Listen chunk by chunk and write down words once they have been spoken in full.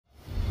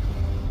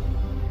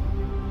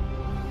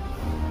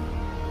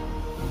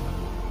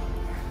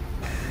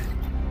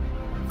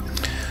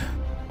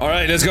All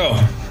right, let's go.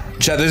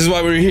 Chat, this is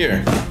why we're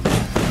here.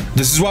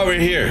 This is why we're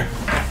here.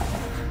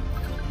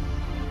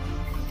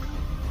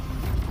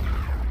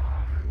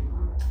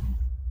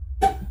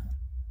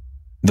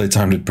 They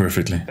timed it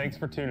perfectly. Thanks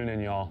for tuning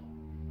in, y'all.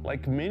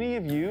 Like many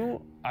of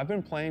you, I've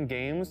been playing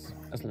games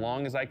as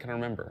long as I can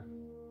remember.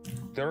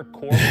 They're a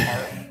core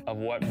part of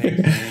what makes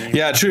me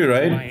yeah, true,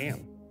 right? who I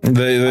am.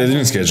 They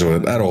didn't schedule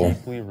it at all.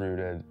 Deeply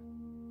rooted,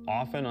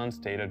 often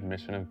unstated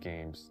mission of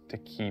games to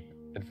keep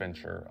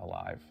adventure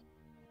alive.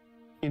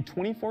 In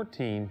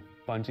 2014,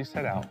 Bungie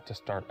set out to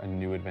start a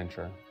new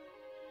adventure.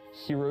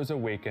 Heroes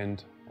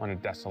awakened on a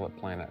desolate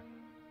planet.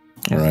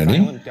 A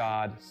silent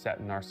god set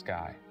in our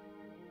sky.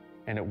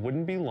 And it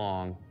wouldn't be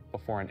long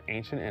before an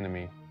ancient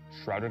enemy,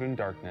 shrouded in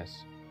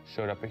darkness,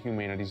 showed up at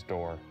humanity's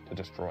door to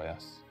destroy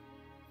us.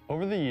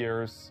 Over the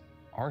years,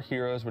 our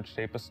heroes would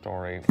shape a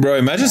story. Bro,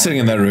 imagine sitting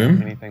in that room.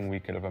 Anything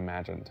we could have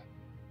imagined.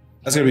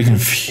 That's gonna be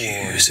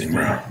confusing,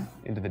 bro.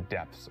 Into the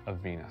depths of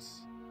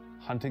Venus,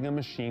 hunting a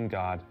machine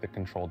god that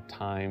controlled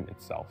time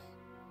itself.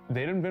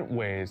 They'd invent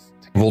ways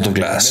to Vault of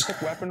glass.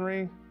 mythic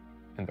weaponry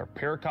and their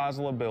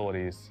paracausal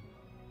abilities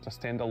to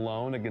stand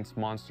alone against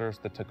monsters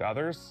that took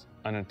others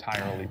an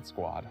entire elite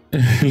squad.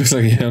 Looks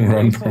like a young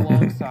run.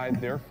 Alongside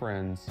their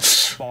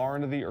friends, far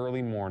into the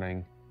early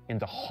morning, in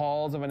the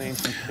halls of an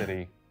ancient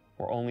city,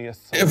 where only a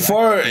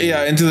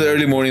into the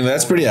early morning.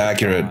 That's pretty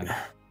accurate.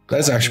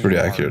 That's actually pretty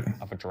accurate.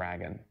 Of a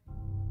dragon.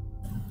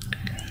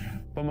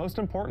 But most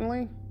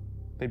importantly,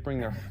 they bring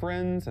their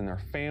friends and their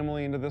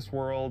family into this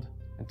world,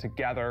 and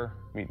together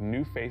meet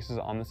new faces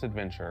on this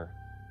adventure.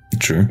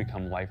 True.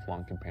 Become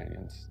lifelong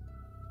companions.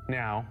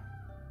 Now,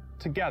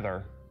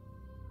 together,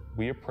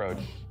 we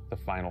approach the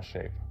final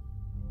shape.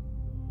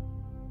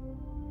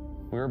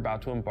 We're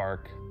about to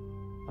embark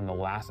on the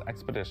last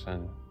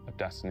expedition of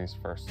Destiny's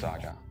first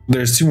saga.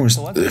 There's two more.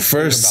 The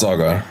first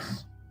saga.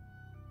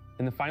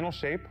 In the final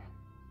shape,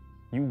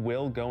 you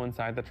will go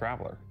inside the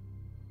Traveler.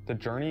 The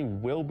journey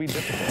will be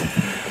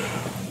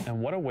difficult.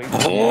 And what awaits you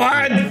on the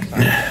other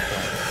side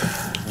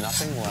is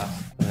nothing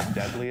less than the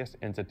deadliest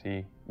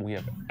entity we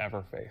have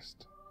ever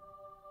faced.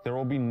 There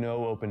will be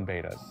no open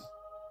betas.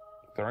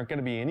 There aren't going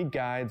to be any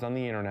guides on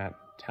the internet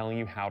telling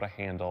you how to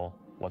handle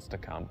what's to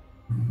come.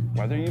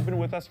 Whether you've been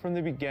with us from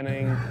the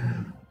beginning,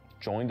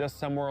 joined us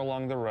somewhere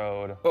along the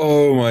road,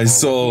 oh my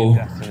soul,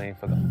 Destiny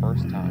for the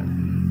first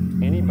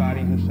time,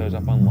 anybody who shows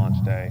up on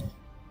launch day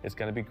is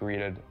going to be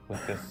greeted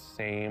with this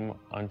same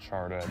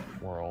uncharted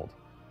world,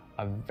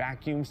 a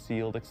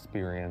vacuum-sealed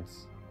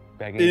experience,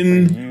 begging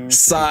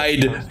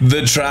inside for you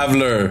the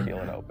Traveler. To peel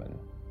it open.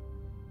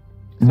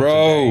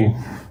 Bro,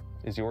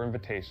 is your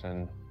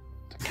invitation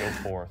to go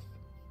forth.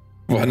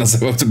 Why not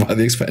supposed to buy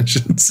the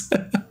expansions?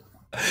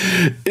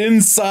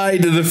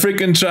 Inside the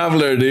freaking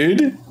Traveler,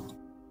 dude.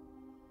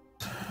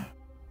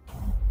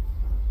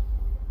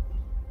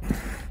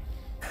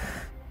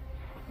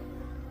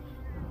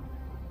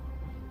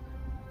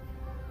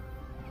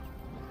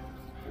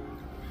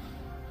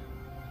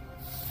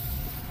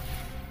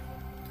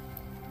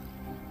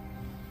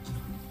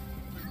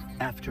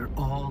 After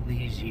all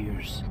these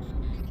years,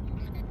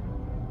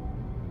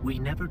 we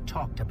never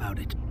talked about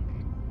it.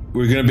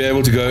 We're gonna be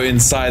able to go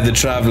inside the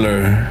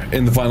Traveler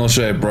in the final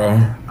shape, bro.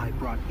 I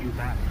brought you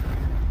back.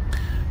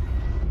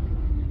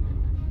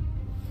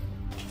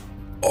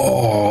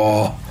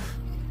 Oh.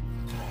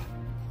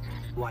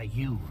 Why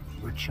you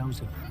were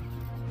chosen.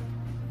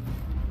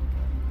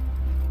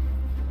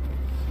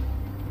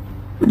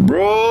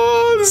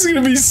 Bro, this is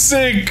gonna be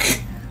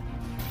sick.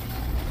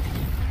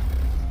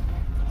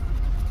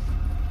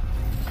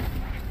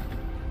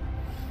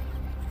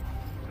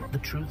 The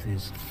truth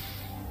is,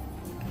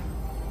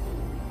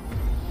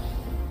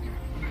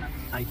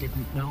 I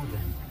didn't know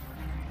then.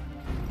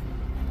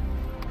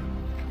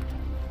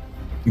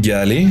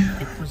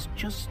 Gali? It was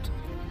just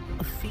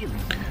a feeling.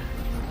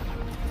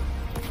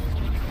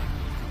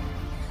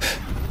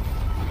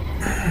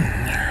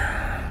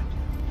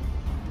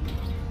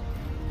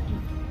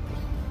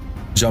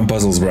 Jump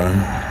puzzles, bro.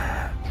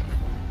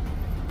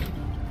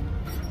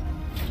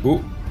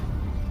 Ooh.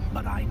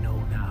 But I know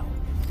now.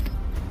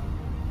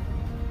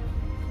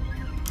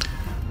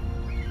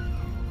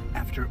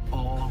 After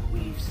all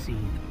we've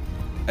seen.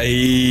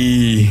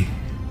 Ayy.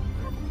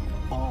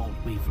 All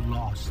we've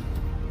lost.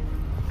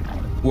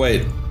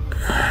 Wait.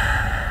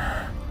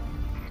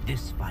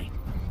 This fight.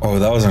 Oh,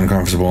 that was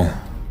uncomfortable.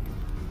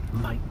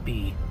 Might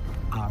be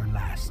our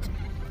last.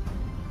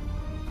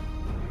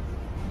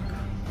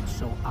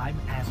 So I'm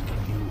asking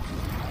you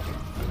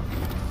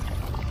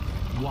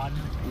one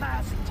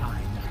last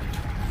time.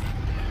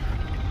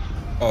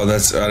 Oh,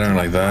 that's, I don't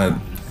like that.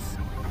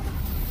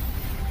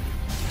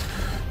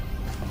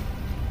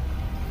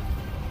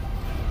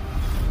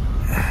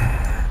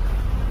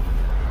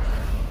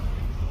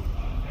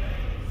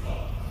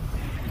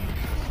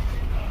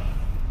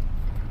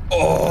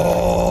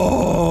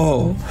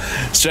 Oh,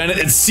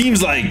 it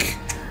seems like,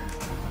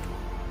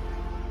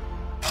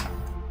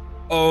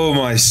 oh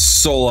my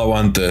soul, I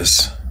want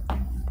this.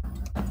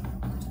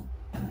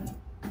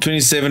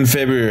 27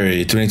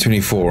 February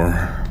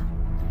 2024.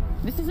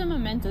 This is a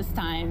momentous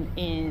time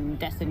in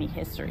Destiny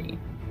history.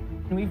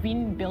 We've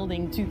been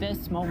building to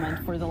this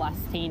moment for the last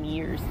 10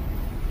 years.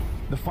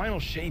 The final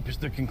shape is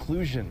the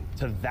conclusion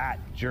to that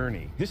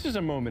journey. This is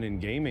a moment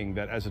in gaming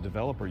that as a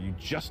developer, you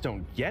just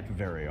don't get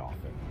very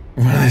often.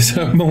 Allies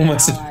are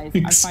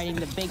fighting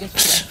the biggest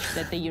threat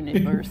that the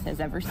universe has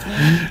ever seen.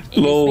 It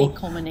is the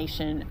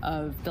culmination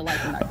of the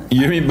light and darkness.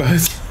 You mean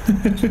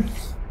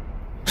both?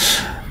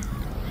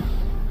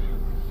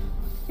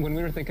 When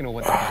we were thinking of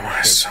what the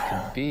final shape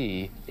could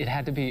be, it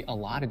had to be a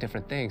lot of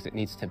different things. It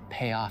needs to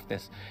pay off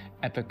this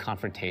epic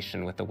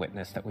confrontation with the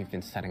Witness that we've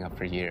been setting up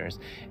for years.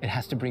 It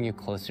has to bring you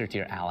closer to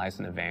your allies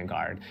in the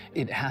Vanguard.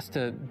 It has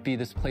to be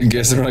this place.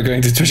 Guess I'm not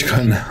going to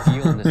TwitchCon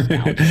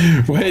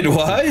now. Wait,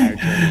 why?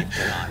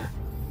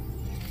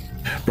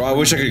 Bro, I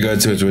wish I could go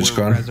to a TwitchCon.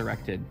 We're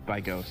resurrected by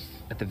ghosts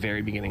at the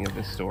very beginning of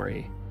this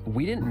story.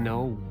 We didn't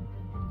know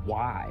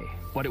why,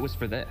 but it was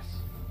for this.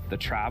 The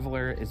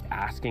Traveler is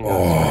asking us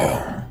for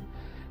help.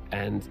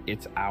 And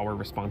it's our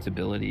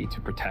responsibility to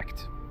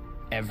protect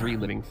every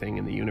living thing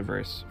in the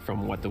universe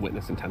from what the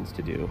Witness intends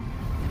to do.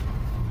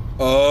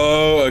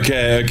 Oh,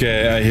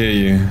 okay, I hear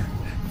you.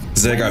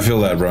 Zach, I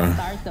feel that, bro.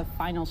 Start the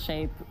final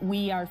shape.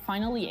 We are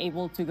finally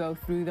able to go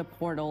through the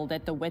portal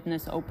that the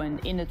Witness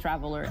opened in the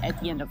Traveler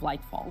at the end of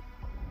Lightfall.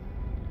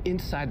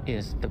 Inside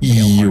is the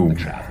pale heart of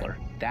the Traveler.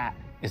 That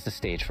is the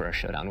stage for our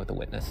showdown with the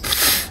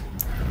Witness.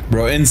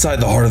 Bro, inside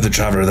the heart of the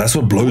Traveler, that's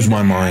what blows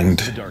my mind.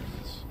 The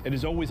darkness. It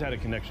has always had a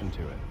connection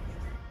to it.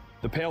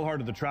 The pale heart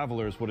of the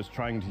Traveler is what it's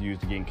trying to use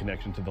to gain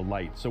connection to the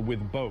light. So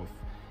with both,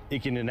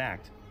 it can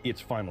enact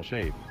its final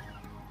shape.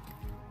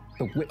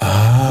 The Witness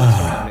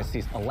around it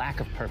sees a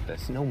lack of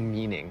purpose, no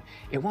meaning.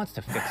 It wants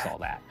to fix all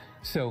that.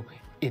 So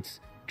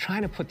it's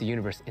trying to put the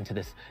universe into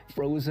this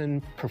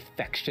frozen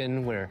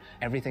perfection where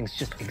everything's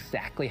just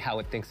exactly how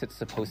it thinks it's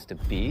supposed to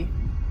be.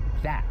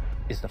 That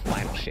is the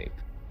final shape.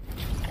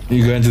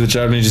 You go into the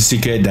Traveler and you just see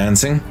Kate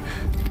dancing?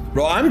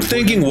 Bro, I'm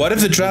thinking, what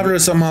if the Traveler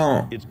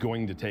somehow... It's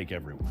going to take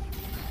everyone.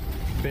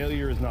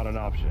 Failure is not an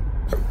option.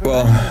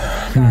 Well,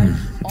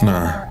 all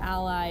our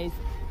allies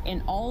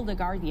and all the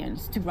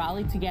Guardians to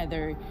rally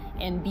together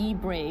and be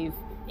brave.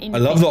 I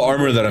love the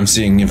armor that I'm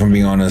seeing, if I'm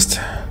being honest.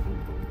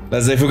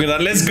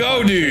 Let's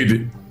go,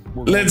 dude!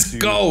 Let's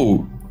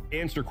go!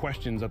 Answer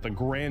questions at the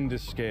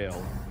grandest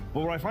scale.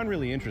 But what I find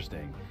really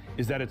interesting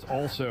is that it's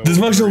also...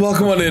 Dysfunctional,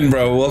 welcome on in,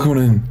 bro. Welcome on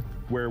in.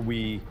 Where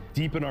we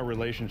deepen our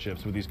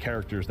relationships with these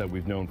characters that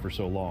we've known for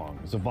so long.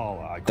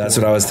 Zavala. That's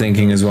what I was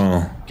thinking as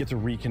well. Get to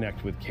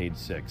reconnect with Cade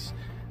 6.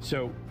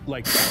 So,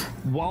 like,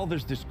 while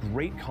there's this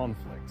great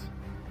conflict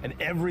and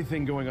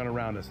everything going on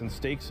around us and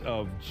stakes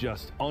of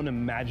just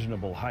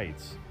unimaginable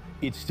heights,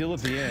 it's still at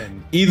the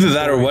end. Either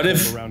that or what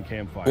if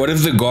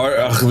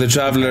the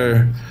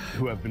Traveler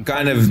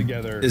kind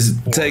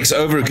of takes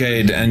over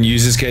Cade and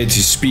uses Cade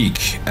to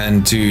speak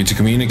and to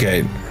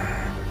communicate.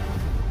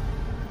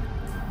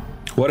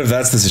 What if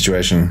that's the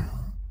situation?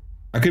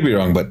 I could be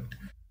wrong, but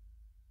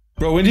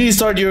bro, when do you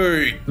start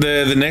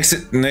the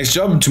next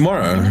job?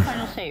 Tomorrow? In the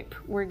final shape,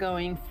 we're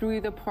going through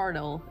the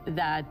portal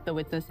that the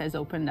Witness has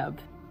opened up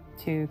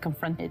to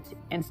confront it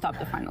and stop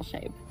the final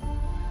shape.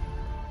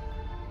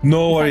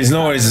 No worries,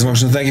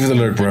 Dysfunctional. Thank you for the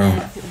alert, bro.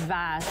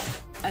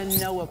 Vast,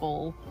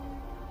 unknowable.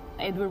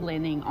 We're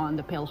landing on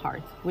the Pale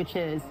Heart, which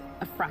is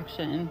a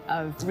fraction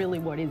of really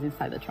what is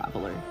inside the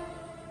Traveler.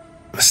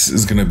 This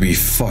is gonna be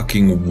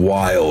fucking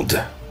wild.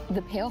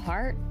 The Pale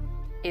Heart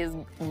is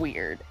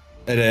weird.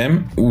 8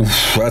 AM?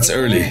 Oof, that's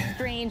early. It's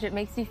strange. It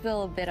makes you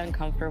feel a bit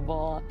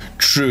uncomfortable.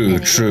 True.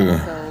 It's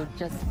also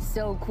just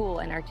so cool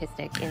and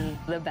artistic in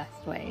the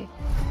best way.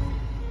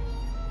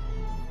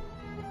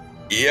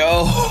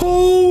 Yo!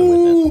 The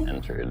Witness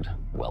entered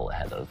well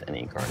ahead of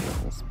any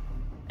Guardians,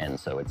 and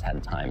so it's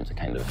had time to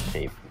kind of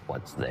shape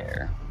what's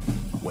there.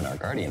 When our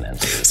Guardian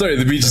enters, sorry,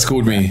 the beach just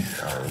called me.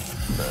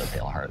 The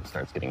Pale Heart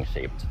starts getting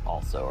shaped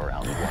also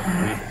around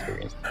what we've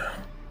experienced.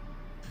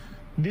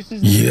 This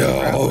is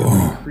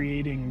the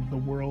creating the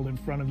world in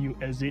front of you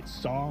as it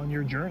saw on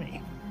your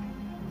journey.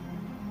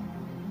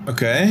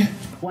 Okay.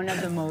 One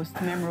of the most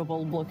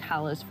memorable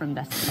locales from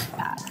Destiny's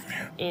past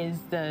is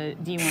the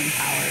D1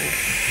 Tower.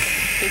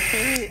 It's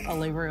really a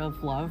labor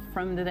of love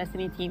from the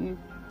Destiny team.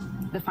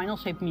 The final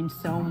shape means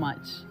so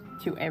much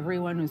to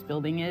everyone who's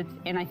building it,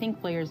 and I think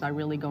players are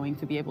really going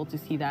to be able to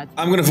see that.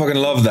 I'm gonna fucking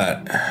love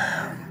that.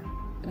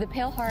 The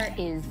Pale Heart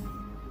is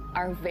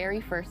our very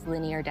first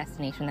linear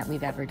destination that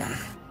we've ever done.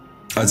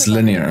 That's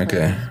linear,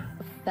 okay.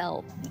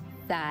 Felt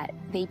that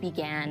they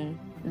began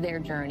their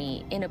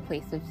journey in a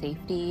place of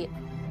safety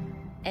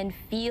and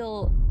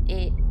feel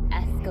it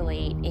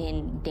escalate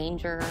in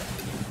danger,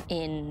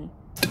 in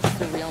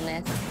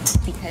surrealness,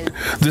 because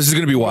this is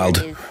gonna be wild.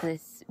 It is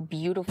this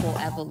beautiful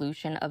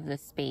evolution of the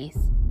space.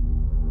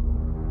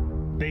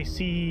 They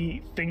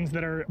see things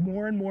that are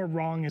more and more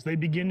wrong as they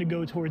begin to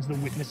go towards the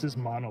Witness's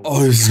monolith.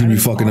 Oh, this is gonna be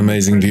fucking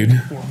amazing, dude.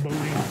 Foreboding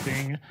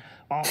thing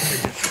off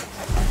in the distance.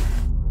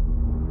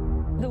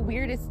 The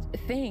weirdest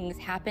things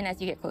happen as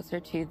you get closer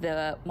to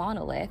the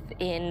monolith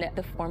in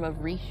the form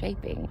of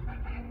reshaping.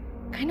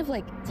 Kind of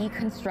like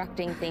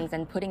deconstructing things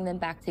and putting them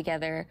back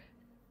together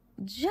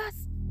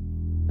just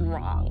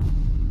wrong.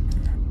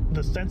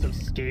 The sense of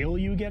scale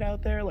you get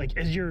out there, like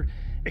as you're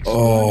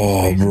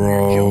exploring space,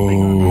 bro,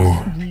 jumping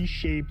on these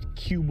reshaped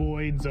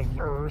cuboids of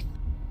Earth,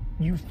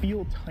 you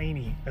feel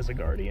tiny as a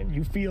Guardian.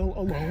 You feel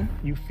alone.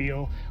 You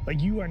feel like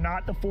you are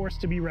not the force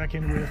to be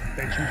reckoned with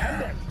that you have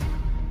been.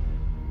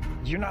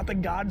 You're not the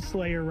God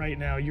Slayer right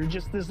now. You're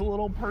just this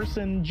little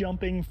person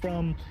jumping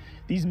from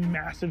these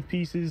massive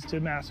pieces to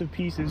massive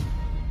pieces.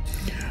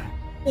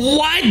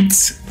 What?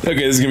 Okay,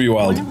 this is gonna be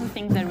wild. One of the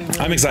things that we really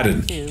I'm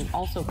excited to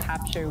also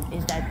capture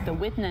is that the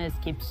witness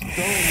keeps throwing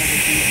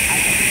everything at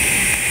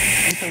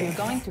us. And so we're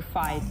going to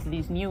fight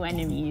these new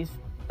enemies,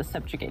 the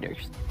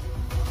subjugators.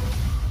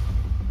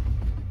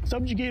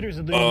 Subjugators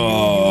are the new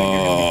unit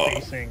you're going to be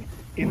facing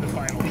in the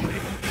final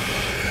shape.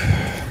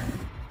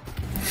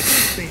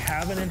 They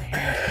have an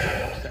enhanced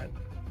power set.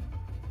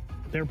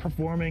 They're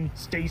performing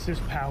stasis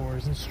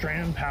powers and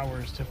strand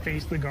powers to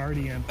face the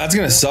Guardian. That's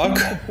gonna suck.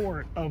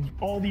 Support of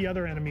all the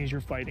other enemies you're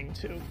fighting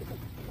too.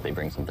 They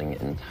bring something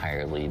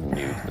entirely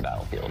new to the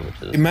battlefield,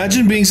 which is...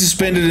 Imagine being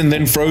suspended and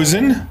then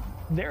frozen.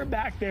 They're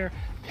back there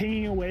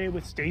pinging away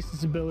with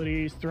stasis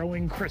abilities,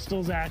 throwing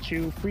crystals at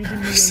you, freezing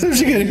you,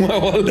 Subjugating my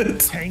wallet,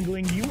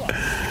 tangling you up.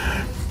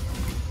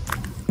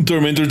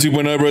 Tormentor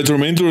 2.0, bro.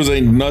 Tormentors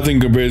ain't nothing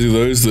compared to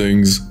those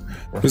things.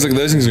 It's like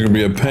those things are gonna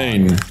be a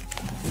pain.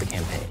 The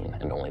campaign,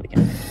 and only the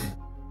campaign.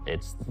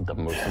 It's the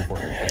most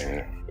important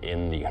thing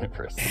in the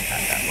universe at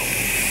that moment.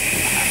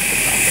 You have to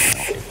stop the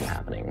penalty from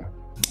happening.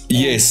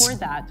 Yes. And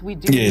for that, we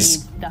do need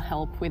the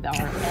help with our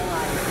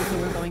allies. So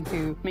we're going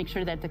to make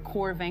sure that the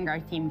core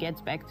Vanguard team gets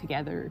back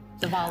together.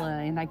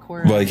 Zavala and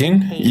Ikora.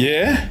 Viking?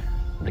 Yeah?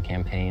 The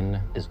campaign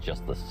is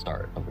just the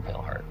start of the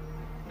Pale Heart.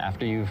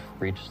 After you've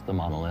reached the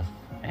monolith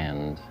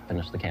and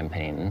finished the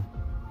campaign,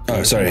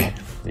 oh, sorry.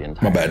 The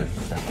entire my bad.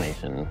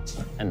 Destination.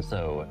 And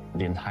so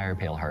the entire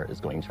Pale Heart is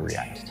going to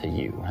react to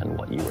you and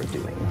what you are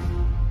doing.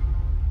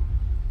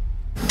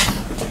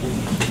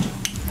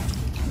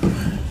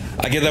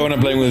 I get that when I'm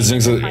playing with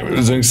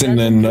Zunxin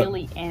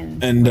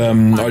and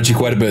Archie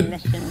quite a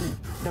bit.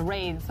 The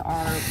raids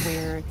are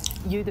where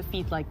you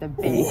defeat like the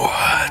big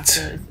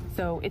bosses.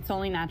 So it's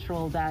only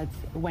natural that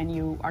when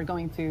you are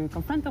going to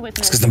confront the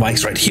witness, because the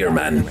mic's right here,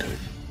 man.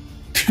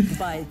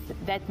 But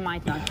that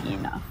might not be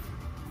enough.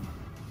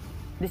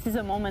 This is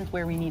a moment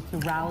where we need to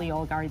rally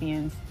all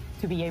Guardians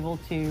to be able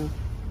to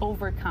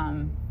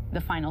overcome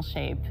the final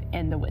shape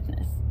and the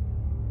witness.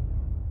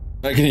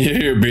 I can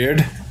hear your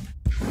beard.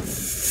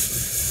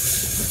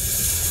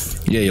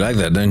 Yeah, you like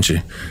that, don't you?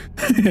 In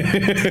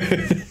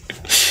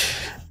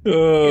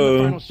the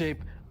final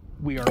shape,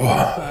 we are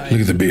look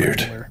at the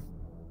beard.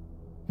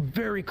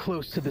 Very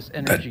close to this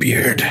energy. That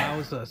beard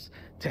allows us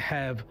to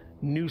have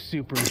new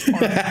supers.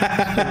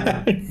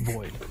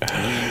 Void.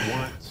 We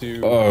want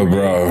to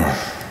bro.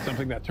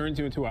 something that turns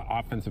you into an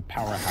offensive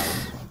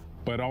powerhouse,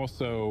 but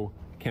also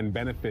can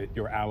benefit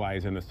your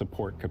allies in a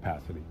support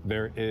capacity.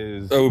 There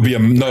is... It would be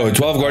 12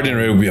 Guardian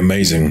raid would be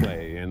amazing.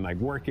 And like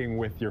working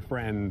with your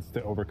friends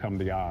to overcome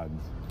the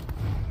odds.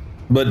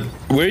 But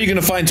where are you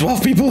gonna find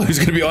 12 people who's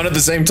gonna be on at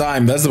the same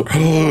time? That's the...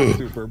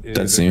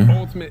 That's the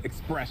ultimate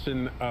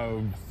expression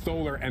of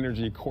solar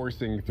energy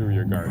coursing through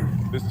your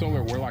garden. This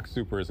Solar Warlock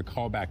Super is a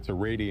callback to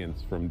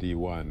Radiance from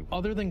D1.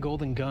 Other than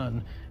Golden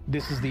Gun,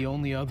 this is the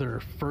only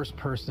other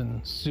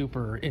first-person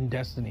super in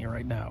Destiny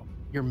right now.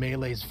 Your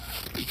melee's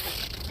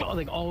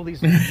like all these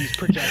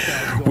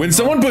projectiles. When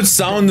someone puts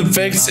sound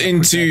effects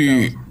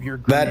into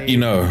that, you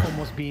know,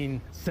 almost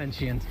being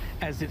sentient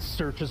as it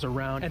searches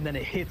around, and then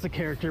it hits a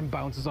character and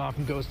bounces off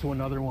and goes to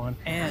another one,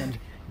 and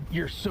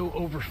you're so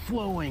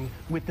overflowing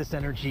with this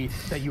energy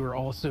that you are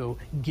also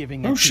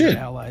giving it to your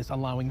allies,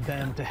 allowing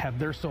them to have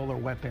their solar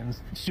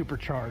weapons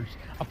supercharged,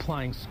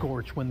 applying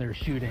Scorch when they're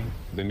shooting.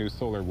 The new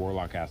Solar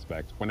Warlock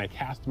aspect, when I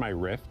cast my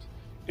Rift,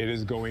 it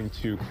is going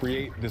to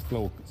create this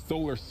little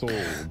solar soul.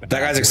 That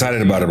guy's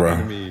excited about it, bro.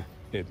 Enemy,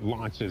 it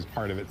launches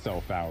part of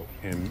itself out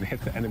and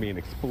hits the enemy and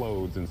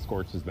explodes and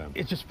scorches them.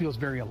 It just feels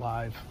very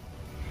alive.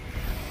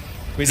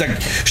 He's like,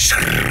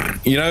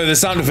 you know, the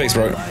sound effects,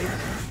 bro.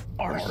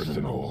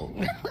 Arsenal.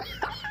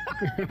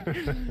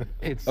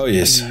 It's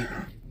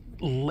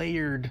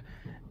layered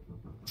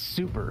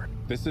super.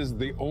 This is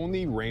the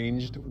only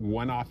ranged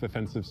one-off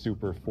offensive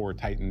super for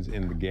Titans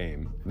in the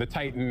game. The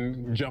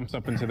Titan jumps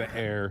up into the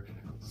air,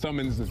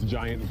 summons this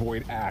giant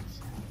void axe,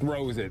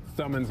 throws it,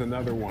 summons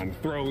another one,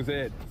 throws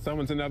it,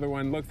 summons another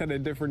one, looks at a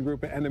different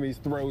group of enemies,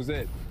 throws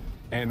it.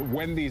 And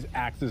when these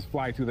axes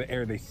fly through the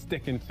air, they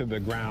stick into the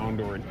ground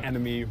or an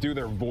enemy, do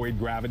their void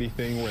gravity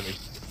thing where they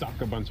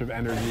suck a bunch of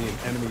energy and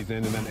enemies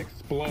in and then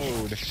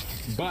explode.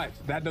 But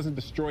that doesn't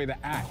destroy the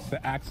axe.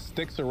 The axe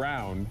sticks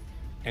around,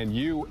 and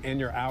you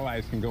and your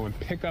allies can go and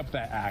pick up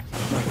that axe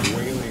and start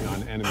wailing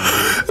on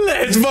enemies.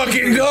 Let's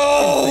fucking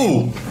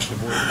go! The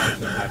void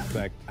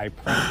aspect, I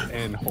press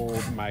and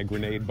hold my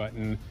grenade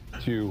button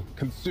to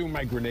consume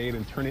my grenade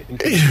and turn it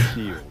into a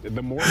shield.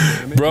 The more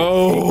damage,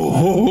 bro, the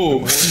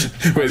more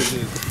it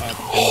is up,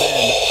 and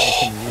then I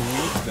can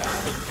release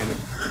that, and it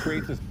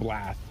creates this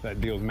blast that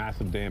deals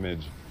massive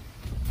damage.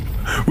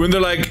 When they're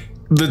like,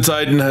 The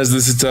Titan has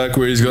this attack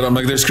where he's got, I'm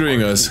like, they're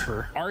screwing us.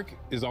 Arc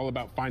is all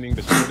about finding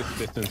the shortest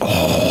distance.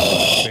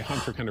 The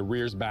hunter kind of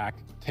rears back,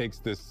 takes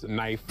this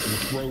knife and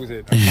throws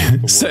it across the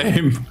world.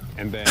 Same.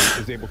 And then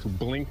is able to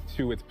blink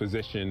to its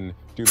position,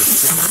 do the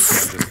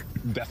swing, and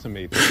just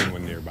decimate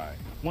anyone nearby.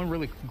 One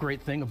really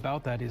great thing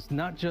about that is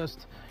not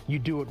just you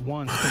do it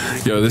once.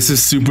 Yo, this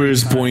is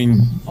Super's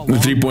point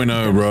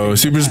 3.0, bro.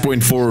 Super's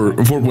point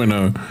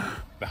 4.0.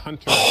 The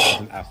hunter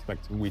has an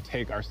aspect. We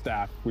take our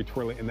staff, we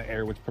twirl it in the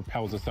air, which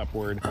propels us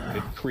upward.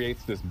 It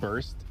creates this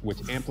burst,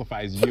 which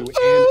amplifies you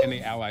and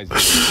any allies.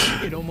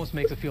 It almost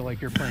makes it feel like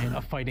you're playing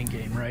a fighting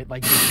game, right?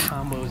 Like these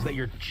combos that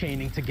you're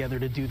chaining together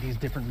to do these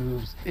different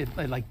moves. It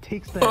like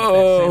takes that.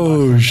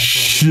 Oh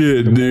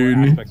shit, the dude.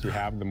 more aspects we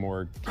have, the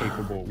more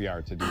capable we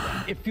are to do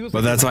that. It feels.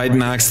 But that's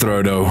Titan axe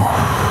throw, though.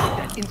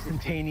 That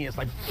instantaneous,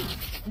 like.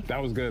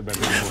 That was good, but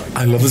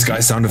I love this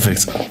guy's sound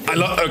effects. I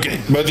love. Okay,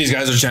 both these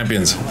guys are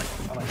champions.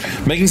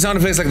 Making sound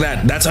effects like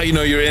that—that's how you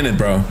know you're in it,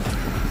 bro.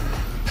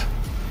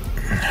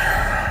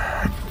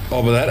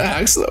 Oh, but that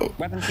axe though.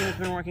 Weapons team has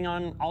been working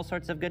on all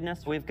sorts of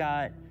goodness. We've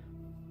got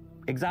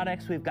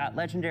exotics, we've got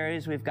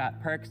legendaries, we've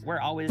got perks. We're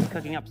always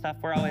cooking up stuff.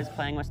 We're always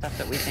playing with stuff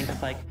that we think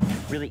is like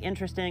really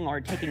interesting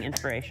or taking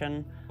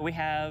inspiration. We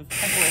have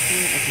Speculation,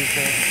 which is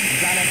the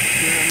exotic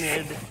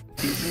pyramid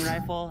fusion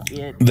rifle.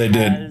 It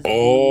has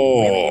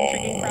really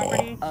intriguing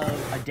property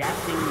of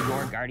adapting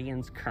your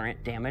Guardian's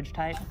current damage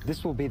type.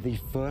 This will be the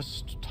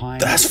first time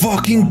that's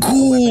fucking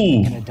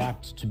cool. Can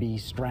adapt to be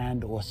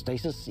strand or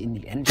stasis in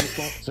the energy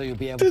slot, so you'll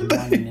be able to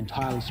run an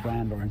entirely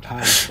strand or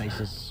entirely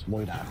stasis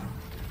loadout.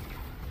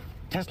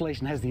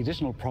 Tessellation has the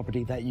additional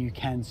property that you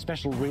can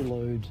special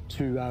reload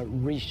to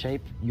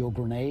reshape your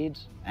grenade.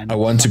 And I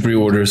want to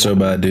pre-order so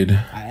bad, dude.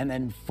 And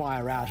then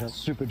fire out a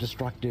super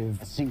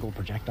destructive single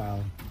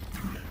projectile.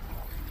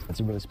 It's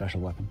a really special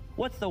weapon.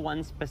 What's the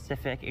one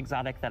specific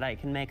exotic that I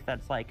can make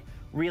that's like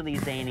really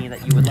zany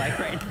that you would like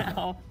right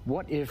now?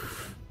 What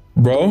if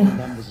bro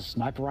that was a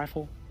sniper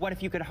rifle? What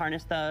if you could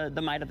harness the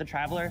might of the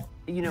Traveler?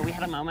 You know, we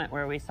had a moment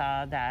where we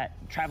saw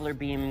that Traveler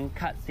beam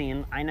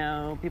cutscene. I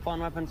know people on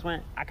Weapons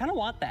went, I kind of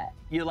want that.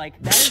 You're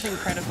like, that is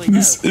incredibly dope.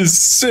 This is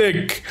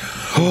sick.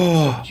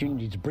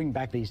 Opportunity to bring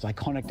back these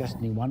iconic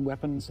Destiny 1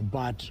 weapons,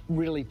 but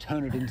really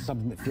turn it into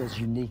something that feels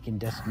unique in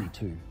Destiny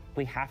 2.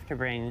 We have to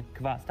bring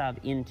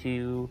Kvastov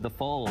into the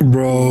fold.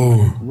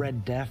 Bro.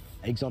 Red Death,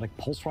 exotic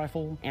pulse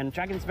rifle. And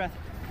Dragon's Breath.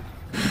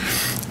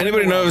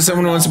 Anybody know if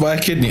someone wants to buy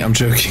a kidney? I'm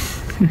joking.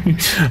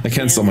 I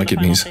can't sell my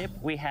kidneys.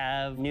 We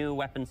have new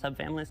weapon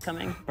subfamilies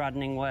coming,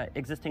 broadening what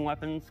existing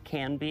weapons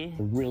can be.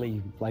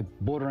 Really, like,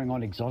 bordering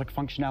on exotic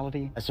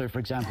functionality. So, for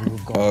example,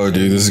 we've got... Oh,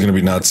 dude, this is gonna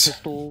be nuts.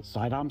 Pistol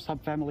sidearm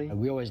subfamily.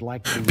 We always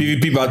like the...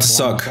 PvP about to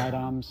suck.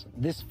 Sidearms.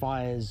 This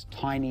fires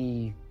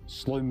tiny,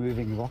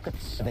 slow-moving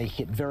rockets. They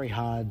hit very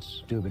hard,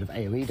 do a bit of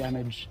AoE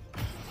damage.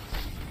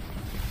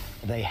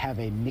 They have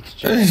a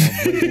mixture of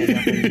regular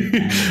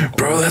weapons and...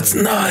 Bro, that's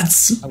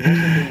nuts!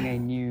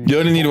 You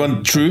only need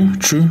one. True.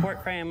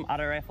 Support frame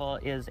auto rifle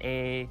is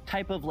a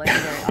type of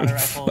legendary auto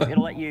rifle.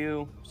 It'll let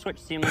you switch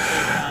seamlessly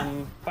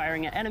from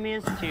firing at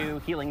enemies to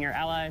healing your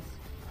allies.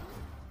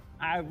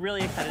 I'm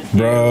really excited to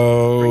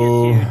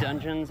bring it to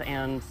dungeons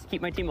and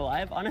keep my team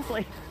alive,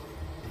 honestly.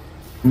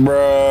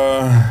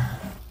 Bruh.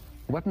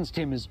 Weapons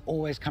team is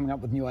always coming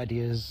up with new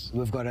ideas.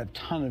 We've got a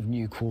ton of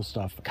new cool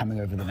stuff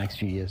coming over the next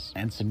few years,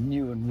 and some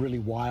new and really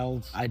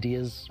wild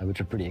ideas,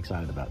 which we're pretty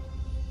excited about.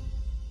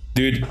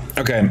 Dude,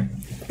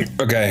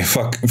 okay,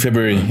 fuck,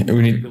 February.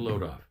 We need a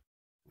load off.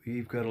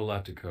 We've got a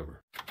lot to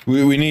cover.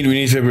 We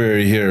need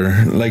February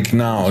here, like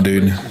now,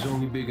 dude. This is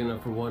only big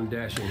enough for one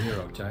dashing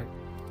hero type,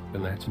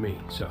 and that's me.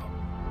 So,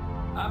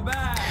 I'm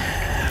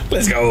back.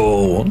 Let's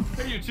go.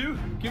 Hey, you two,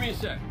 give me a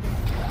sec.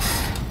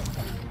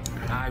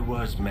 I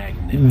was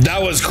magnificent.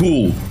 That was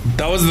cool.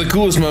 That was the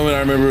coolest moment I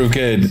remember of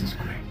Cade. This is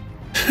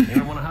great. You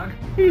don't want a hug?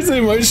 Here's the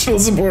emotional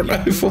support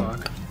rifle.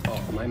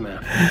 Off my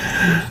map.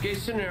 Worst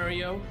case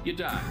scenario, you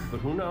die.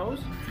 But who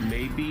knows?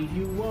 Maybe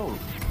you won't.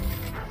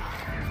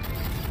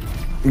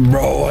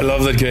 Bro, I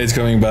love that Cade's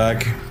coming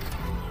back.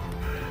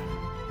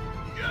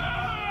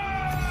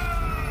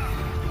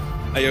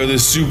 Hey, yo, the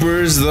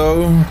supers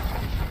though.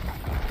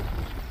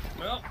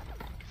 Well,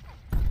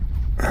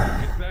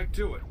 get back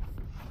to it.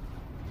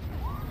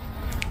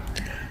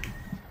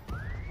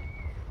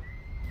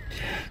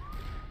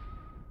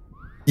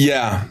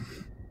 Yeah,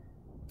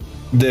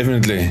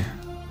 definitely.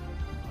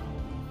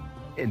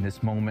 In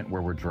this moment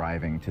where we're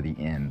driving to the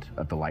end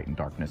of the Light and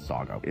Darkness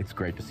saga, it's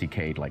great to see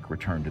Cade like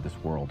return to this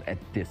world at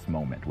this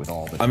moment with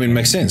all the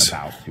makes sense.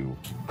 About to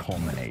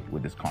culminate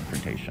with this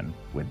confrontation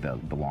with the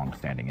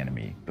long-standing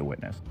enemy, the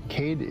Witness.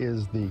 Cade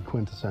is the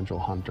quintessential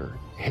hunter.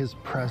 His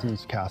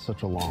presence casts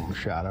such a long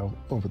shadow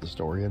over the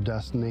story of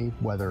Destiny,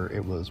 whether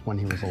it was when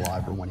he was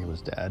alive or when he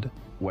was dead.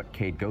 What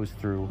Cade goes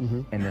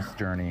through in this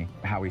journey,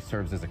 how he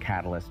serves as a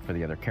catalyst for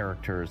the other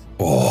characters,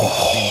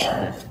 things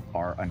that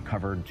are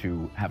uncovered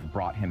to have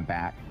brought him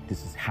back.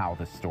 This is how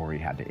the story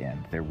had to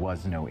end. There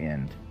was no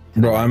end.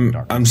 Bro,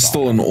 I'm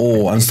still in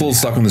awe. I'm still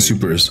stuck on the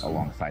supers.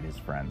 Alongside his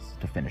friends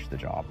to finish the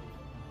job.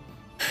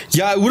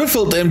 Yeah, it would have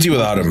felt empty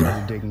without him.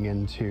 Digging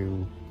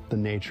into the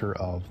nature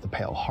of the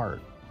Pale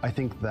Heart, I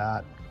think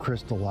that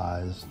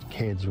crystallized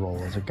Cade's role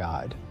as a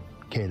guide.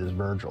 Cade is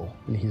Virgil,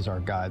 and he's our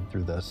guide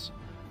through this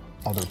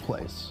other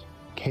place.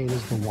 Cade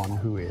is the one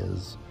who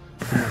is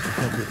the most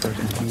appropriate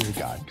person to be the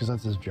guide, because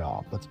that's his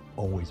job. That's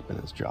always been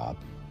his job.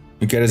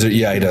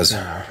 Yeah, he does. It's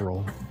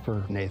natural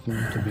for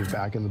Nathan to be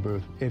back in the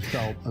booth. It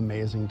felt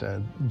amazing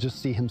to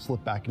just see him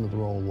slip back into the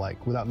role,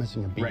 like, without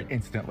missing a beat. Right,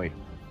 instantly.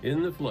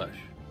 In the flesh,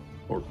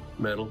 or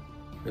metal,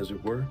 as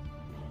it were.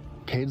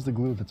 Cade's the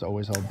glue that's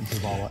always held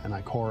Zavala and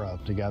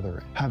Ikora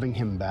together. Having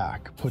him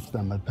back puts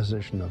them in a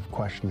position of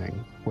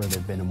questioning where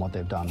they've been and what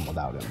they've done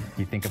without him.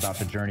 You think about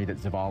the journey that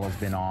Zavala's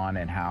been on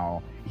and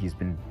how he's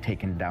been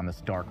taken down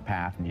this dark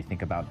path, and you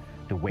think about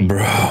the weight of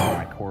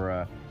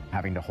Ikora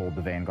having to hold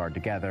the Vanguard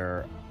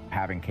together,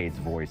 having Cade's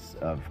voice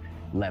of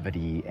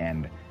levity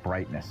and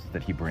brightness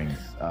that he brings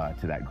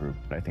to that group.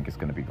 I think it's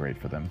going to be great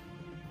for them.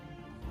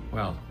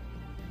 Well,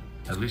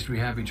 at least we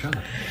have each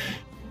other.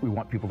 We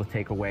want people to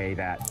take away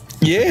that.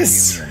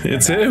 Yes,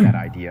 it's him. That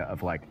idea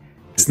of like,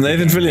 it's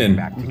Nathan Fillion.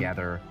 Back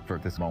together for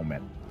this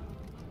moment.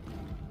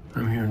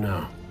 I'm here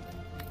now.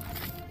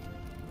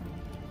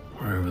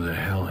 Wherever the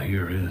hell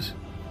here is.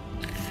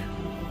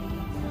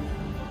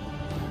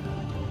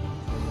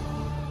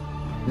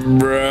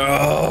 Bro.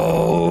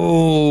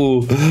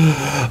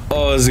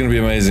 Oh, this is gonna be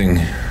amazing.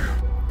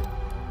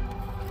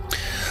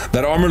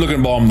 That armor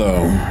looking bomb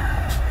though.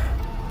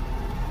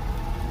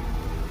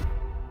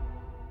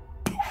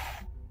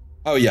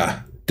 Oh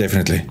yeah,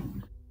 definitely.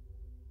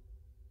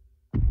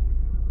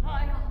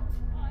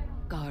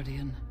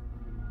 Guardian,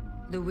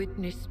 the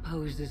witness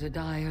poses a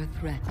dire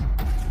threat.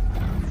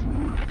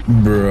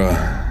 Bruh.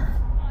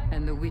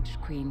 And the Witch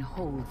Queen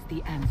holds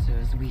the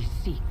answers we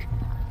seek.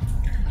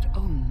 But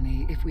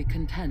only if we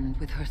contend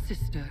with her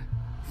sister,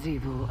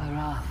 Zivu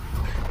Araf.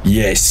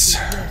 Yes.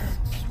 Who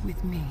rests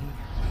with me.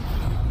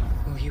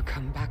 Will you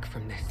come back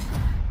from this?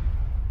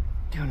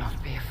 Do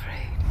not be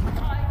afraid.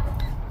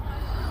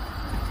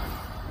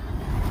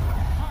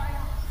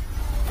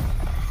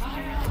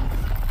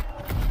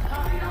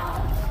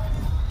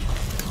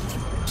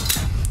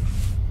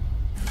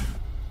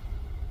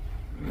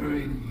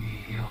 Bring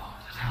me your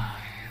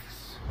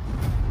tithes.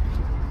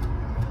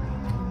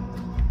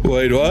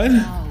 Wait, what?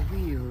 Now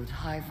wield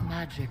hive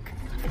magic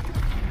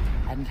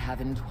and have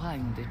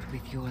entwined it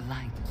with your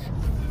light.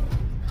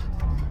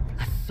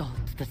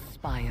 Assault the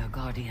Spire,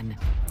 Guardian.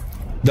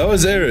 That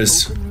was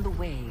Eris. Open the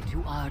way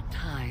to our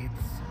tithes.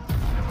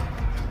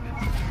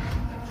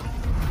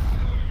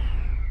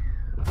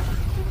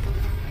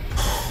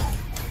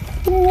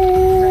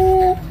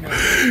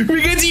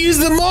 We get to use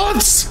the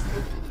mods!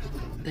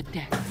 The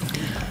deck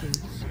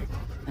whispers,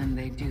 and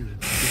they do.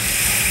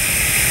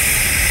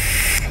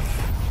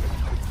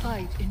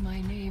 Fight in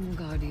my name,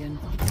 Guardian.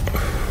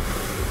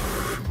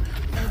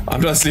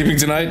 I'm not sleeping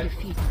tonight.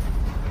 Defeat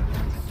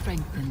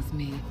strengthens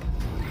me.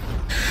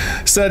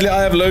 Sadly,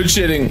 I have load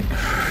shedding.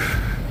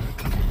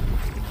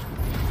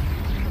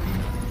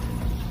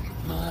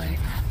 My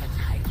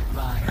appetite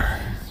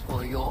rises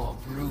for your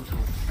brutal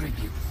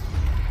tributes.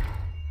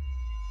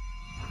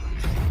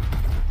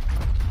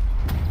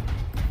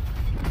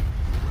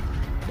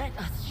 Let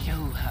us show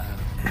her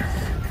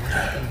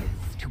what it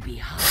is to be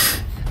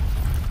Hive.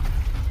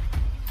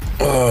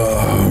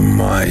 Oh,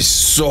 my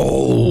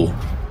soul.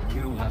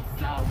 You have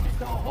found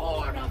the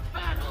horn of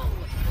battle.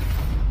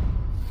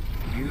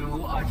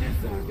 You are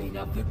deserving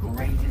of the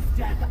greatest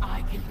death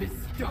I can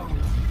bestow.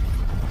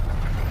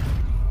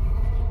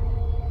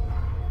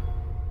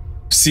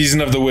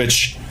 Season of the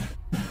Witch.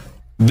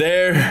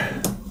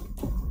 There.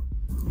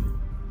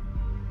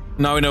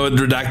 Now we know what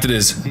Redacted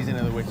is. Season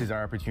of the Witch is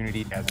our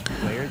opportunity as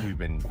players. We've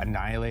been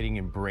annihilating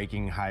and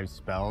breaking Hive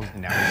spells,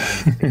 and now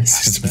we're trying to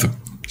stay past them.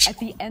 At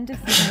the end of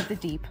Season of the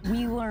Deep,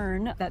 we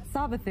learn that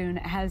Savathun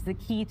has the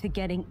key to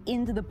getting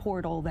into the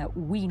portal that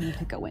we need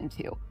to go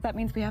into. That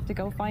means we have to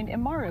go find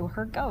Imaru,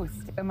 her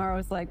ghost.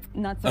 Imaru's like,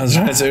 not so That's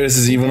right, so Eris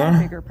is evil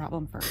now? bigger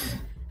problem first.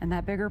 And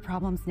that bigger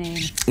problem's name...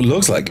 It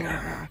looks like.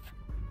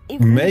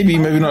 Maybe,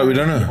 maybe not, we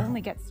don't know.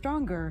 Only gets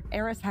stronger.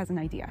 Eris has an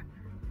idea.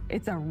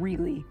 It's a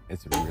really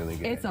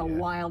good It's a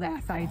wild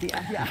ass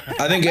idea. Yeah.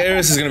 I think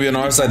Eris is going to be on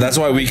our side. That's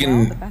why we The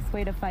can... best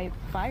way to fight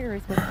fire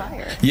is with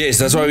fire. Yes,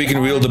 that's why we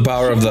can wield the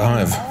power of the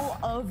Hive. All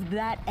of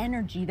that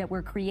energy that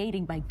we're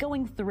creating by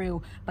going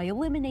through, by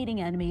eliminating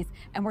enemies,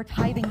 and we're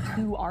tithing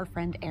to our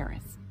friend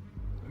Eris.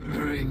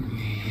 Bring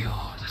me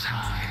your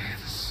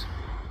tithes.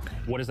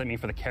 What does that mean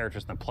for the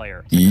characters and the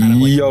player?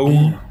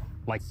 Yo.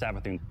 Like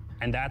Savathun.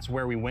 And that's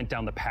where we went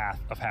down the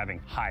path of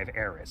having Hive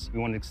Eris. We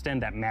want to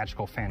extend that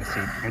magical fantasy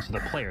into the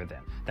player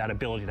then. That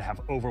ability to have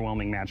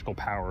overwhelming magical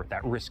power,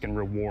 that risk and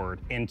reward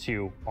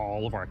into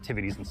all of our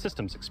activities and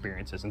systems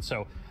experiences. And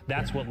so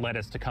that's what led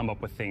us to come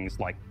up with things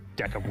like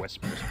Deck of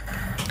Whispers.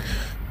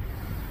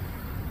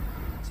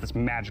 It's this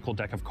magical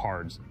deck of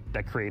cards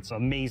that creates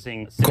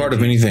amazing Card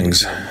of many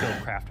things.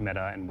 Build craft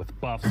meta and with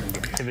buffs and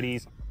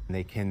activities.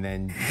 They can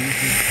then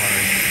use these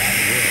cards at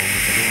will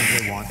with the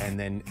ones they want, and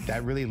then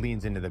that really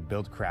leans into the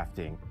build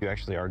crafting. You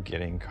actually are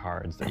getting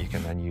cards that you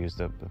can then use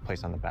to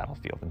place on the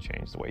battlefield and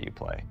change the way you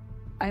play.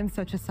 I'm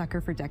such a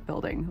sucker for deck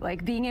building.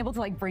 Like being able to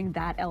like bring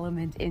that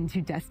element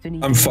into Destiny.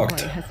 I'm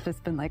fucked. Has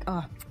just been like,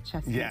 oh,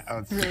 chess. Yeah,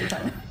 it's really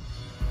fun.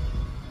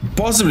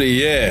 Possibly,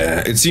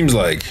 yeah. It seems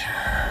like.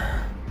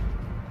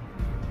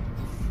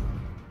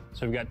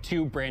 So we've got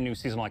 2 brand new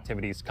seasonal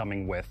activities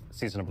coming with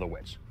Season of the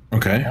Witch.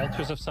 Okay.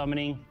 Altars of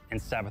Summoning and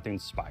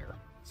Savathun's Spire.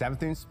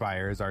 Savathun's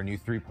Spire is our new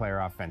 3-player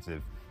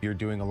offensive. You're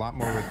doing a lot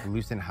more with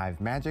Lucent Hive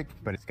magic,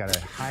 but it's got a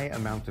high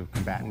amount of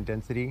combatant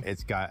density.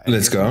 It's got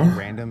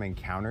random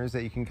encounters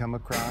that you can come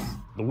across.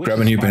 Grab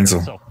a new pencil.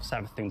 Itself,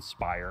 Savathun's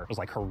Spire was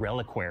like her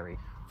reliquary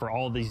for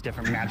all these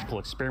different magical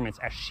experiments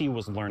as she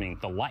was learning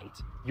the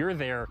light. You're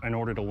there in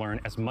order to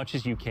learn as much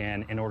as you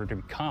can in order to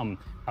become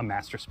a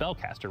master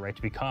spellcaster, right?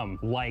 To become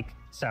like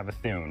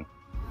Savathun.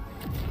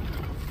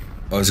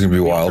 Oh, it's gonna be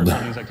wild.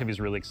 This activity is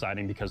really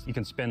exciting because you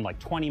can spend like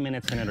 20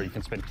 minutes in it or you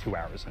can spend 2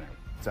 hours in it.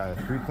 It's a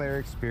 3-player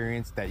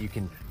experience that you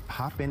can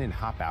hop in and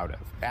hop out of.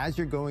 As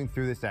you're going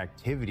through this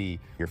activity,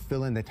 you're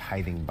filling the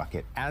tithing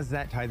bucket. As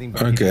that tithing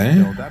bucket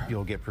is filled up,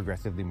 you'll get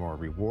progressively more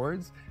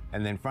rewards.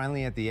 And then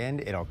finally at the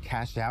end, it'll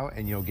cash out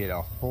and you'll get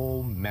a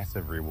whole mess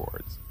of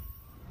rewards.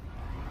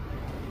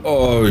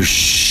 Oh,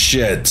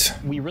 shit.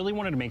 We really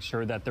wanted to make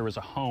sure that there was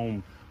a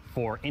home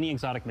for any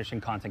exotic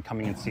mission content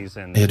coming in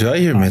season Yeah, do I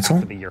hear metal?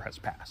 after the year has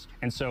passed.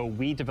 And so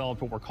we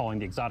developed what we're calling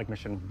the exotic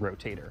mission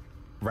rotator.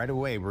 Right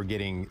away, we're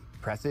getting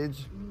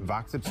Presage,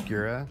 Vox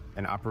Obscura,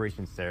 and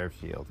Operation Seraph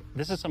Shield.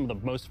 This is some of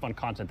the most fun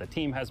content the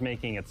team has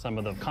making. It's some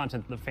of the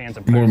content the fans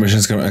and More players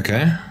missions coming,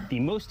 okay. The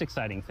most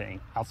exciting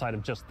thing, outside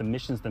of just the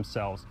missions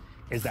themselves,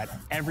 is that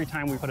every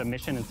time we put a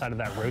mission inside of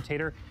that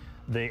rotator,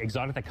 the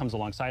exotic that comes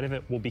alongside of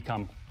it will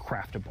become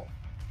craftable.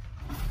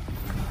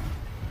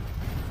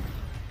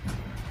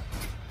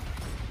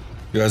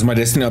 You guys, my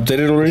Destiny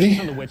updated already?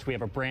 On the which we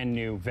have a brand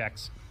new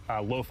Vex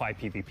lo-fi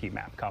PvP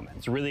map coming.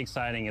 It's really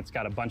exciting. It's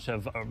got a bunch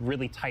of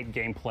really tight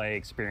gameplay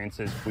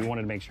experiences. We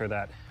wanted to make sure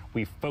that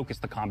we focus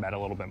the combat a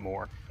little bit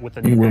more. With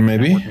the new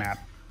Vex map,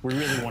 we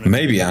really wanted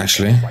to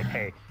actually. Like,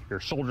 hey, you're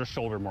shoulder to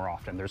shoulder more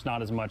often. There's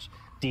not as much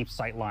deep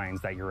sight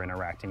lines that you're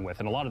interacting with.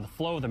 And a lot of the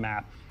flow of the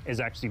map is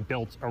actually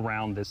built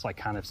around this like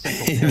kind of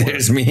central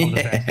There's me. of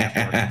the Vex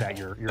network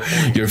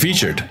that You're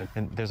featured.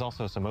 And there's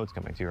also some modes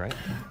coming too, right?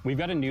 We've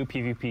got a new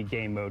PvP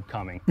game mode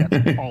coming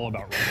that's all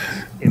about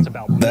runs. It's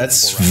about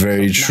That's runs.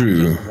 very So it's not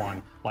true. just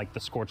one like the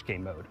Scorch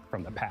game mode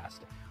from the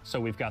past.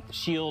 So we've got the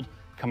shield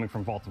coming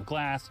from Vault of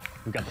Glass.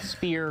 We've got the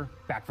spear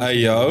back from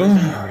Season of Risen.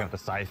 We got the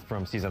scythe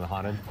from Season of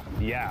Haunted.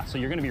 Yeah, so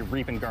you're going to be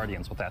reaping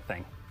guardians with that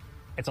thing.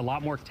 It's a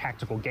lot more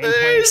tactical gameplay.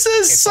 There's a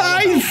It's all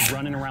about scythe!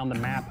 running around the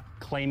map,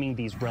 claiming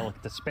these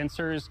relic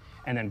dispensers,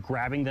 and then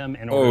grabbing them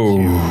in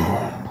order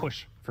to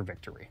push for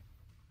victory.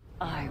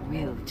 I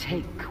will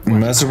take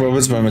Master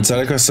Puppets by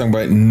Metallica, sung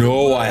by...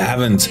 No, I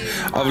haven't.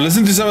 I've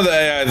listened to some of the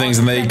AI things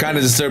and they kind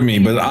of disturb me,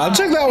 but I'll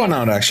check that one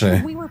out,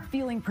 actually. We were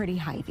feeling pretty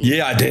hypey.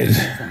 Yeah, I did.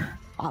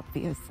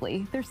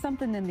 Obviously, there's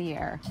something in the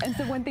air. And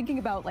so when thinking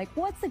about like,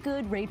 what's a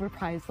good raid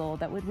reprisal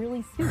that would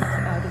really suit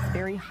this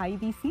very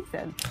Hy-Vee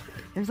season,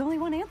 there's only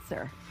one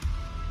answer.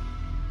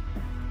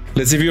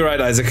 Let's see if you're right,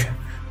 Isaac.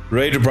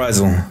 Raid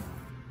reprisal.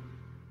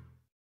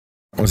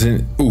 What's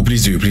in? Oh,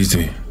 please do, please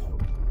do.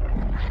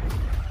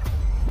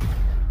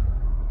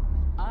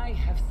 I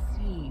have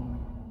seen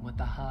what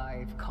the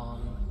Hive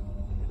call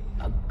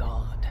a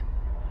god.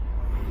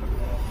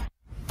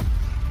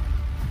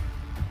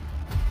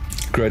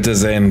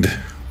 Greta's End.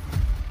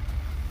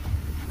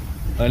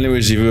 I only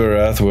wish Evo or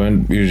Wrath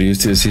won't be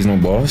reduced to a seasonal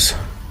boss.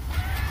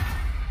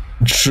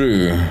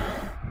 True.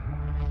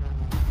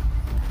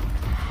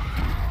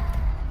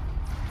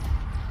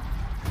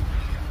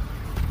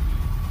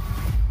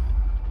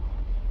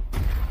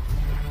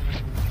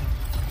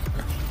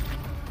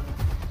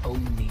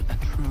 Only a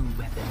true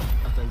weapon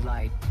of the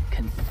light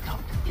can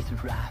stop his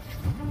wrath.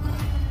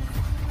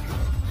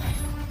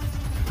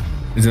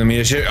 Is it me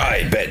a share?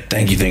 I bet.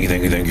 Thank you, thank you,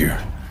 thank you, thank you.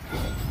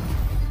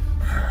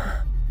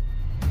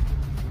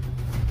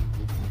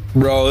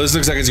 Bro, this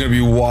looks like it's gonna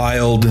be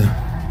wild.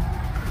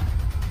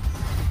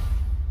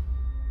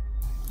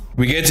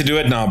 We get to do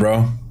it now,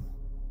 bro.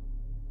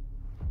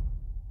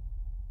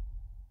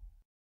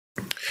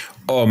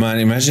 Oh man,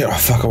 imagine. Oh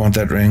fuck, I want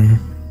that ring.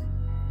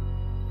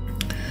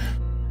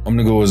 I'm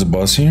gonna go as a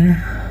boss here.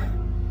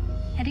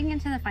 Heading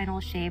into the final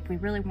shape, we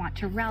really want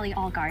to rally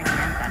all guardians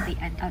at the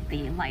end of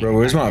the light. Bro,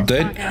 where's my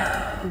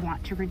update? We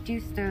want to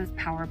reduce those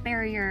power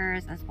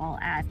barriers as well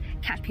as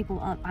catch people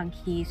up on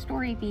key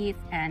story beats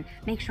and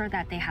make sure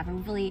that they have a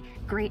really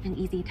great and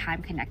easy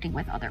time connecting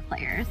with other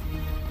players.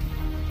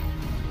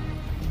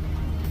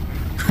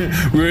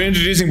 We're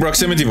introducing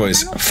proximity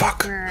voice.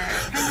 Fuck. We're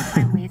trying to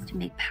find ways to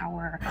make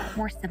power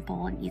more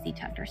simple and easy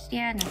to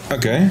understand. And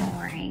Okay.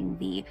 lowering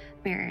the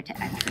barrier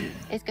to entry.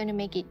 It's going to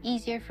make it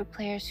easier for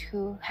players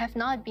who have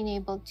not been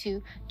able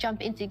to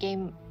jump into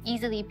game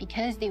easily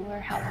because they were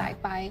held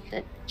back by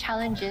the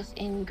challenges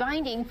in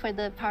grinding for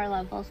the power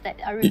levels that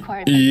are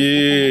required.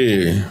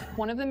 Yeah.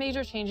 One of the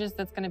major changes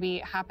that's going to be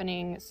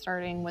happening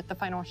starting with the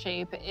final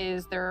shape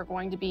is there are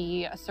going to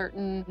be a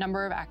certain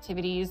number of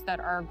activities that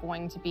are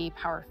going to be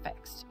power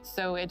fixed.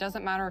 So it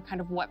doesn't matter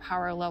kind of what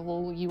power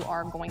level you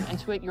are going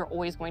into it, you're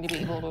always going to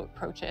be able to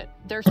approach it.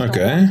 There's still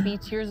going to be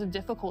tiers of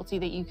difficulty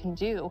that you can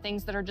do,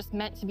 things that are just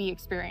meant to be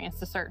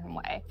experienced a certain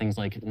way. Things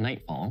like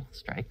Nightfall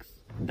strikes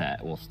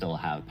that will still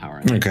have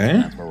power. Okay.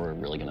 That's where we're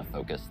really going to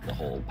focus the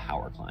whole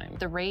power climb.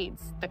 The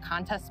raids, the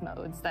contest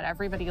modes that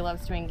everybody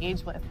loves to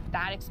engage with,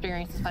 that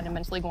experience is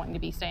fundamentally going to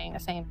be staying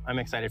the same. I'm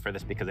excited for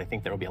this because I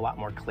think there will be a lot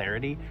more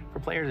clarity for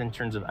players in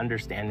terms of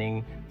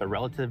understanding the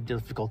relative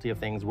difficulty of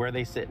things, where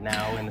they sit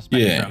now in the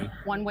spectrum.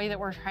 One way that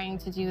we're trying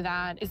to do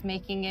that is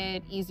making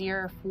it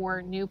easier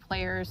for new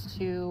players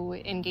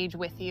to engage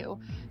with you.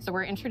 So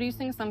we're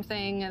introducing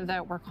something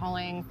that we're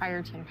calling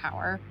Fire Team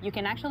Power. You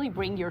can actually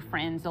bring your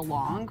friends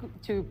along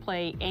to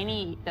play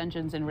any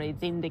dungeons and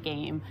raids in the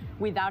game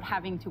without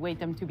having to wait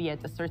them to be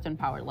at a certain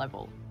power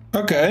level.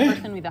 Okay. The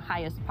person with the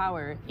highest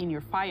power in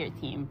your fire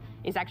team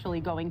is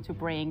actually going to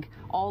bring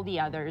all the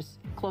others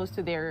close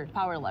to their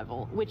power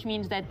level, which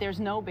means that there's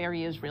no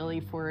barriers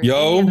really for any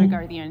other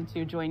guardian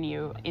to join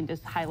you in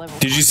this high level.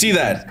 Did you see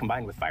that?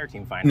 Combined with Fire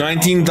Team Finder,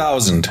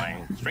 19,000.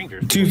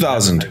 strangers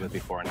 2,000. with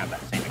before and have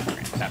that same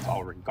experience. That's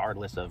all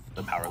regardless of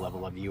the power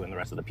level of you and the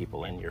rest of the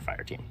people in your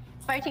fire team.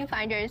 Fire Team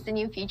Finder is the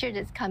new feature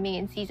that's coming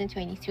in Season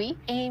 23,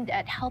 aimed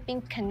at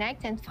helping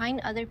connect and find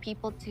other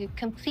people to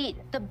complete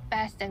the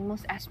best and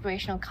most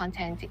aspirational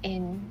content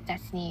in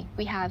Destiny.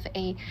 We have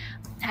a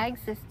tag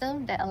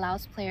system that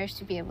allows players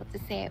to be able to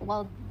say,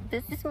 well,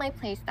 this is my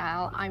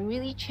playstyle. I'm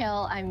really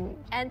chill. I'm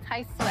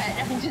anti-sweat.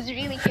 I'm just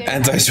really here.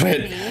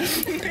 Anti-sweat.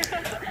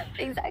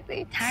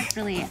 Exactly. Tags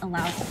really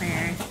allows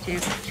players to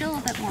show a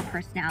little bit more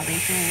personality,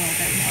 show a little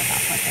bit more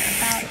about what they're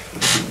about.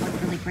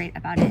 What's really great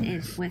about it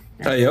is with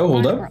the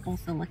hold up. we're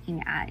also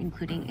looking at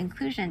including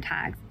inclusion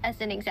tags. As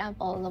an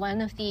example,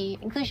 one of the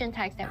inclusion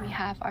tags that we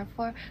have are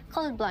for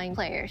colorblind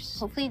players.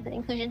 Hopefully the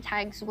inclusion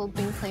tags will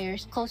bring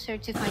players closer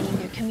to finding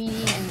their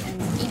community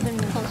and even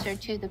closer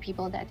to the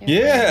people that they're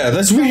Yeah,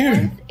 that's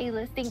weird. Once a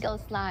listing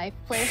goes live,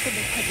 players will be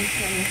put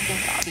into a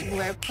listing lobby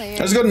where players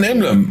I just got an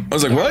emblem. I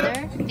was like,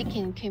 what? They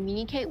can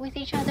communicate with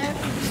each other.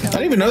 I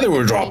didn't even know there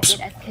were drops.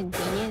 Make it as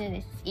convenient and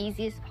as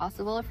easy as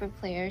possible for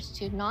players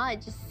to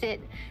not just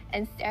sit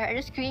and stare at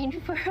a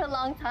screen for a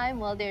long time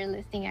while their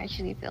listing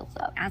actually fills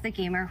up. As a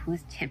gamer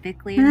who's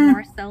typically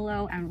more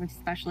solo, I'm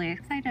especially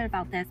excited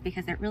about this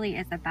because it really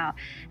is about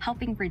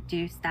helping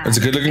reduce that. That's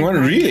a good looking one,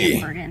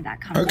 really? Burden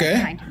that comes with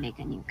trying to make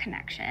a new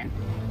connection.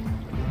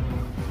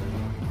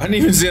 I didn't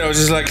even see it. I was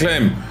just like,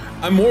 Clem,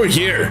 I'm more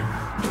here.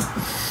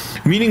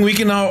 Meaning we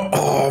can now.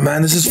 Oh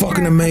man, this is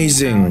fucking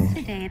amazing.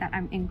 Today that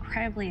I'm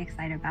incredibly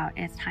excited about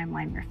is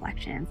timeline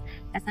reflections.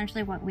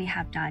 Essentially what we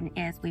have done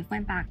is we've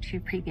went back to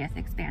previous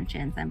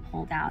expansions and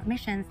pulled out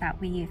missions that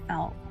we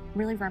felt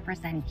really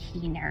represent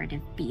key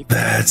narrative beats.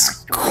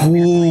 That's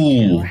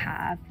cool. We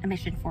have a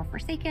mission for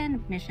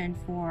Forsaken, mission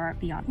for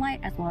Beyond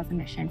Light, as well as a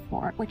mission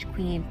for Witch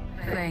Queen.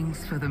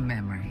 Thanks for the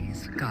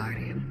memories,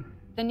 Guardian.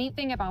 The neat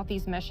thing about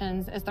these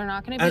missions is they're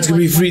not going And it's to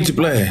gonna be be free to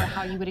play. for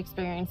how you would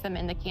experience them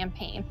in the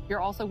campaign. You're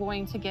also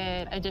going to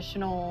get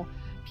additional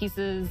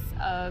pieces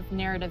of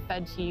narrative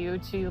fed to you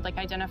to like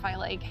identify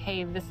like,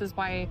 hey, this is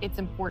why it's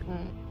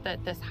important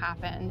that this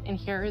happened, and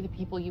here are the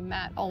people you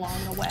met along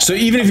the way. So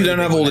even if you don't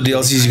have all the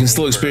DLCs, you can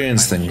still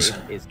experience things.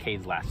 Is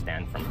Cade's last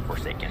stand from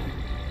Forsaken.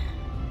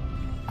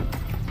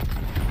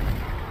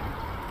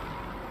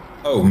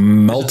 Oh,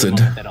 melted.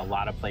 That a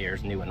lot of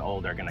players, new and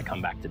old, are going to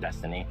come back to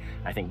Destiny.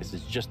 I think this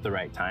is just the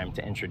right time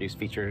to introduce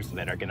features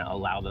that are going to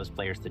allow those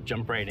players to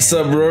jump right in.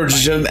 Sub bro,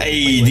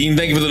 hey Dean,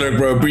 thank you for the lurk,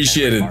 bro.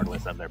 Appreciate it.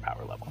 Regardless of their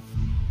power level.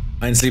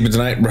 I ain't sleeping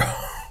tonight, bro.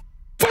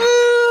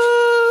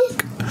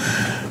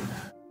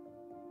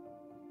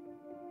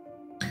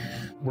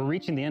 We're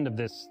reaching the end of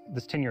this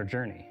 10-year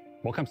journey.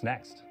 What comes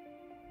next?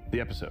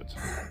 The episodes.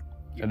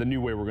 And the new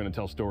way we're going to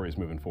tell stories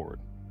moving forward.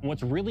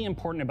 What's really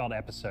important about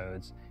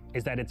episodes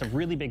is that it's a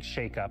really big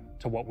shakeup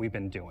to what we've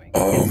been doing.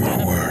 Oh, Instead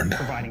my of word.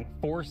 providing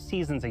 4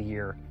 seasons a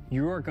year,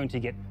 you are going to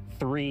get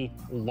 3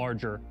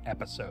 larger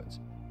episodes.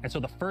 And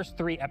so the first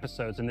 3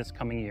 episodes in this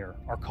coming year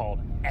are called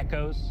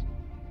Echoes,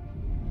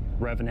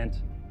 Revenant,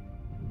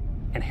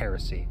 and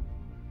Heresy.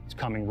 It's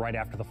coming right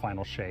after the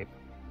final shape.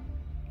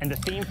 And the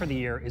theme for the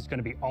year is going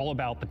to be all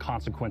about the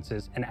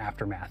consequences and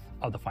aftermath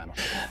of the final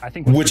shape. I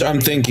think Which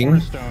I'm thinking. the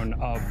cornerstone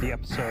of the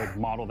episode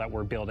model that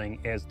we're building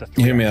is the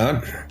 3 Hear me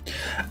out.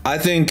 I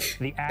think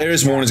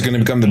Eris Morn is going to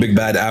become the big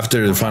bad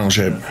after the final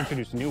shape.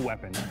 Introduce new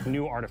weapons,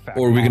 new artifacts.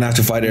 Or we're going to have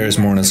to fight Eris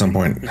Morn at some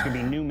point. There's going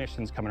to be new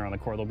missions coming around the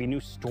core. There'll be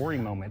new story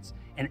moments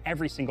in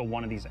every single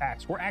one of these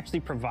acts. We're actually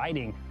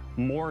providing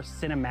more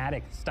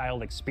cinematic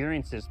styled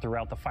experiences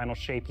throughout the Final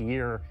Shape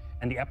year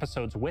and the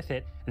episodes with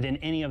it than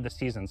any of the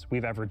seasons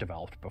we've ever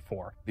developed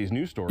before. These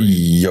new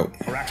stories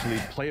are actually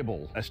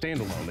playable as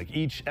standalone. Like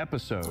each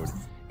episode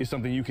is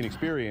something you can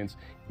experience.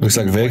 Looks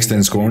like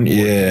Vexten Scorn,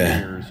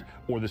 yeah.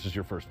 Or this is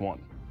your first one.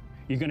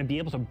 You're going to be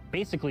able to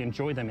basically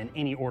enjoy them in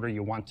any order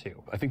you want to.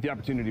 I think the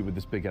opportunity with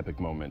this big epic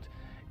moment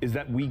is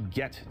that we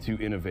get to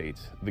innovate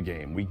the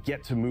game. We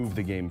get to move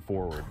the game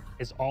forward.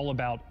 It's all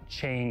about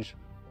change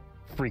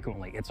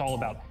frequently. It's all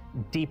about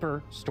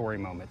deeper story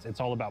moments. It's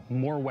all about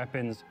more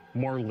weapons,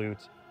 more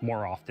loot,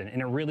 more often. And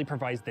it really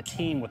provides the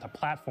team with a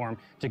platform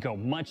to go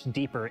much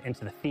deeper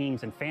into the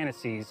themes and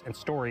fantasies and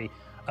story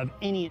of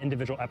any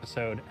individual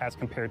episode as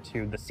compared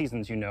to the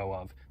seasons you know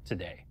of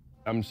today.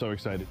 I'm so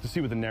excited to see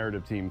what the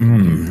narrative team can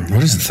do.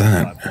 What is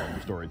that? Platform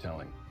of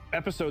storytelling.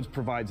 Episodes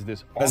provides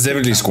this That's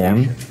definitely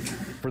Scorn.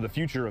 For the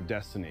future of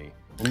Destiny.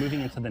 We're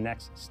moving into the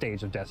next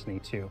stage of Destiny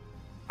 2.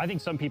 I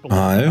think some people look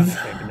at Final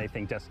Shape and they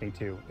think Destiny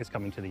 2 is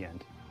coming to the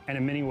end. And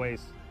in many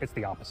ways, it's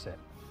the opposite.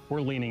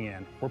 We're leaning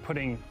in. We're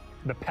putting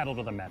the pedal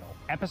to the metal.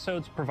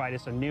 Episodes provide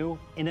us a new,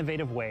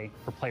 innovative way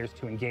for players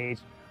to engage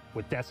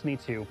with Destiny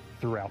 2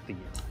 throughout the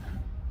year.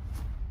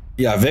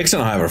 Yeah, Vex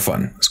and I are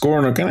fun.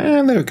 Scorn are kind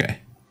of, they're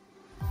okay.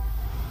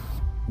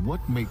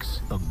 What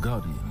makes a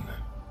guardian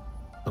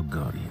a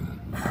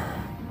guardian?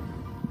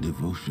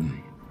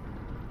 Devotion,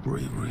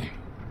 bravery,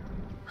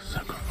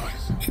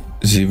 sacrifice.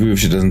 See if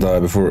she doesn't die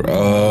before.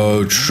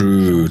 Oh,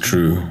 true,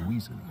 true.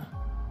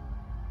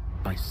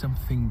 By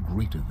something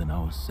greater than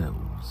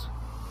ourselves.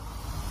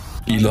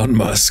 Elon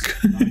Musk.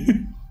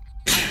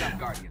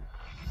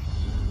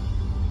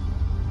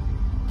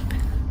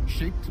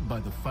 Shaped by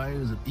the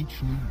fires of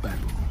each new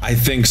battle. I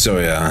think so,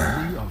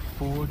 yeah. We are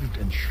forged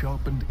and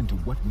sharpened into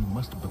what we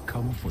must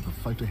become for the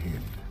fight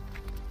ahead.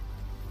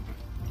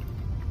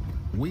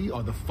 We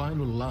are the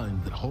final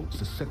line that halts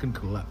the second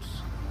collapse.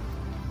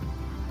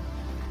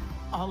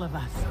 All of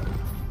us.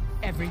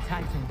 Every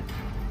Titan.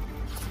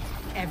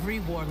 Every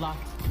Warlock.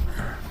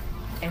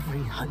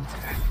 Every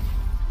Hunter.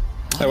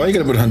 Hey, why you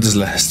gotta put Hunter's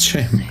last?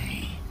 Shame.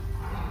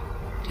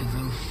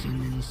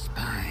 Devotion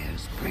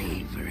inspires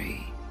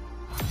bravery.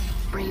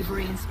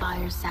 Bravery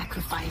inspires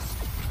sacrifice.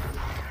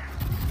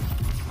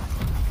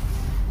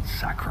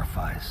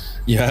 Sacrifice.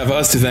 You have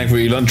us to thank for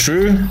Elon.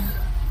 True.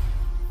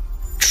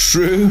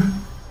 True.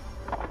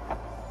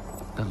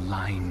 The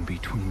line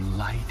between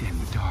light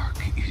and dark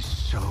is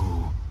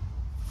so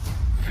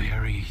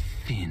very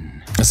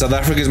thin. South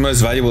Africa's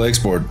most valuable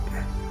export.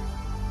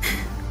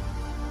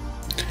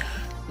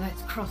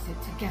 Let's cross it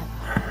together.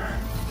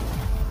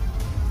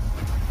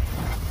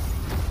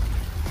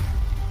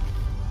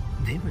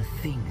 There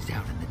are things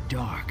out in the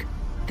dark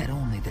that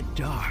only the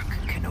dark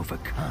can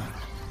overcome.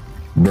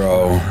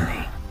 Bro.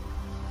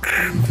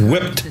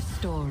 Whipped. The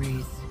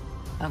stories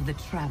of the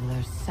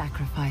traveler's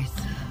sacrifice,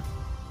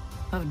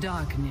 of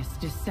darkness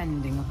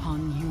descending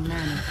upon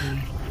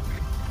humanity.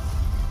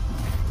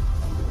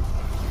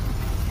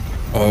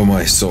 Oh,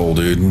 my soul,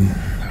 dude.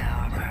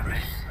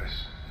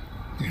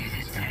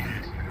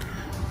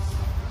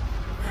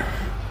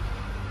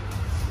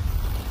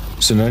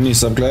 So no new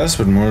subclass,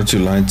 but more to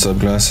light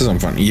subclasses. I'm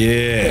fine.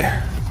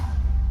 Yeah.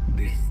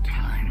 This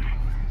time,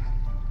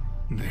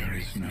 there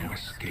is no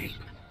escape.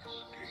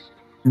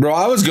 Bro,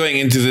 I was going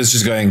into this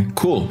just going,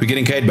 cool, we're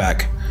getting Cade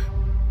back.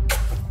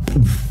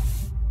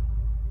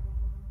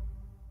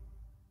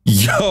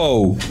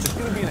 Yo! It's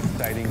going to be an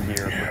exciting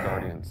year for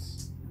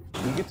Guardians.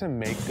 We get to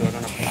make good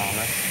on a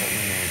promise that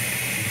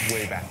we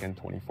made way back in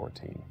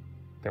 2014.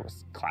 There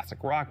was classic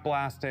rock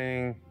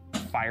blasting,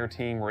 fire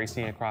team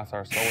racing across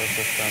our solar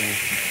system,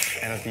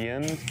 and at the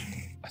end,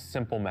 a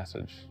simple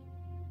message: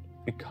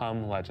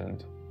 become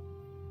legend.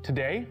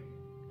 Today,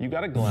 you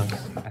got a glimpse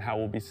at how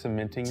we'll be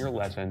cementing your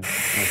legend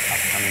in this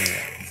upcoming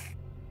year.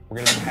 We're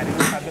going to be heading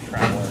inside the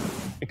Traveler,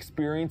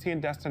 experiencing a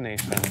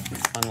destination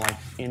unlike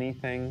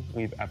anything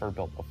we've ever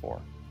built before.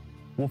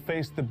 We'll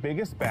face the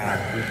biggest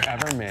bad we've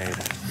ever made,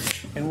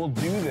 and we'll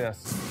do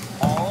this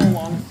all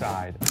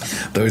alongside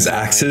those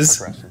axes.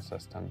 Progression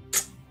system,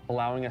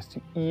 allowing us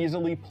to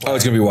easily play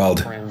it's gonna be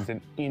wild. friends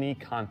in any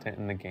content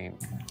in the game.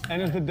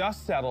 And as the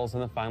dust settles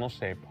in the final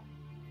shape,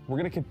 we're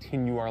going to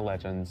continue our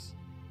legends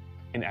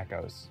in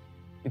Echoes.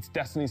 It's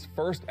Destiny's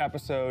first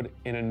episode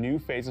in a new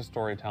phase of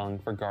storytelling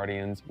for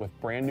Guardians, with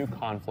brand new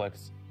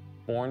conflicts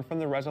born from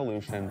the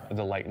resolution of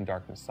the Light and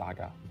Darkness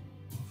saga.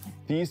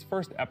 These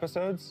first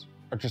episodes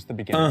are just the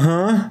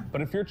beginning.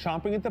 But if you're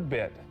chomping at the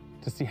bit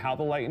to see how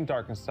the Light and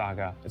Darkness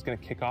saga is going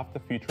to kick off the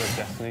future of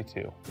Destiny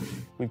 2,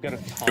 we've got a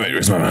ton. Wait,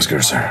 where's my mouse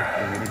cursor?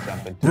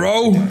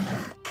 Bro,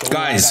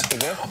 guys,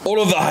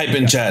 all of the hype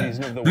in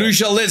chat. Blue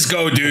Shell, let's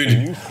go,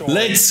 dude.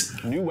 Let's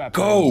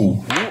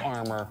go. New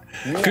armor,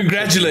 new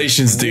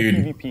Congratulations, dude.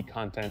 PvP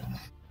content,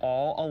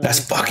 all That's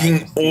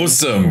fucking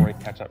awesome.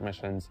 catch-up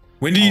missions.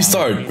 When do you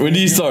start? When do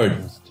you start?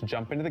 To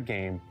jump into the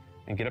game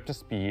and get up to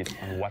speed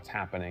on what's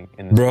happening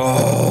in the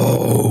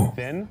Bro.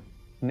 Then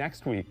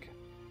next week,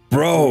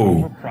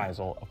 Bro.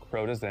 Reprisal of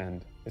Crota's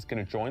End is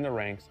going to join the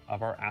ranks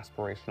of our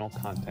aspirational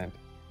content.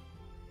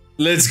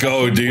 Let's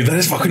go, dude. That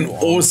is fucking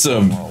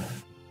awesome.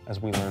 As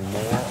we learn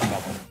more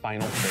about the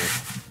final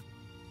shape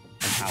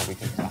and how we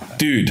can stop it.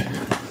 Dude,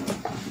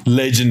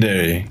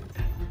 legendary.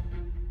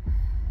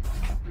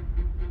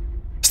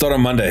 Start on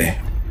Monday,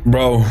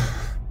 bro.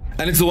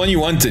 And it's the one you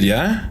wanted,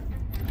 yeah?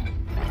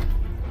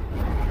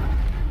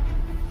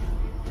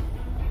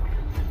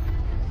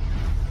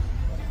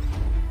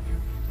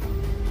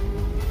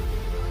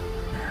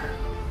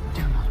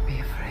 Do not be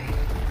afraid.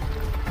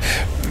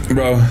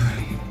 Bro,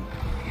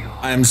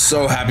 I am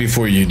so happy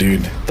for you,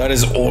 dude. That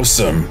is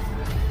awesome.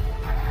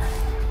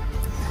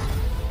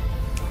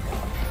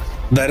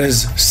 That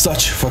is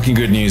such fucking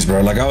good news, bro.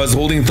 Like, I was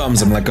holding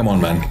thumbs. I'm like, come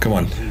on, man. Come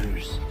on.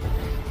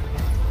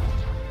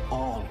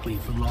 All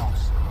we've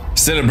lost.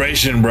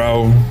 Celebration,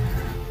 bro.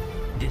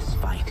 This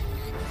fight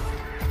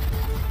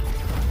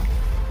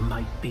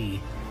might be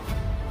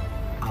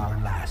our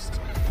last.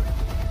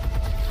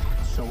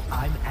 So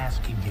I'm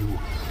asking you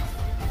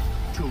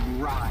to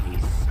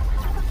rise.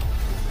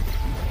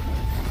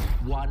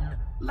 One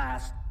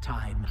last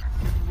time.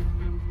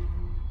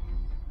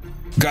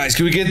 Guys,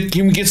 can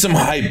we get some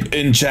hype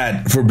in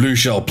chat for Blue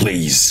Shell,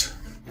 please?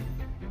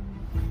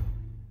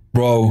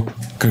 Bro,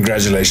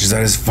 congratulations.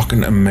 That is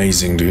fucking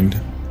amazing, dude.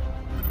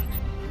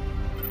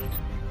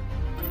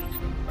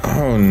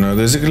 Oh no,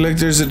 there's a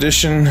collector's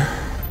edition.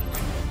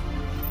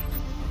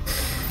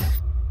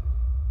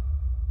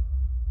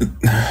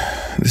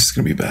 This is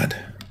gonna be bad.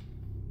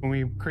 When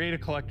we create a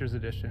collector's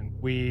edition,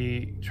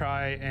 we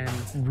try and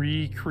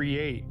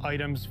recreate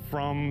items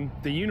from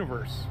the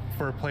universe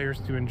for players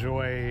to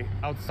enjoy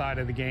outside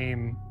of the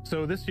game.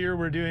 So this year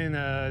we're doing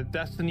a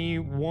Destiny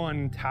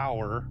 1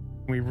 tower.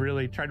 We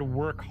really try to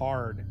work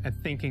hard at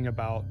thinking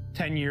about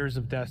 10 years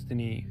of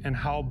Destiny and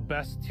how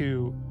best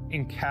to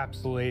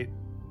encapsulate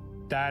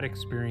that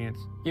experience.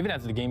 Even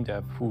as the game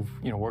dev who've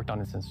worked on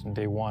it since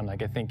day one,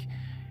 like I think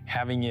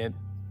having it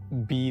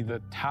be the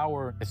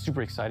tower is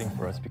super exciting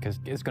for us because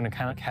it's going to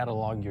kind of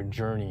catalog your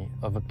journey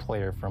of a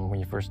player from when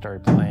you first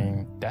started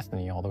playing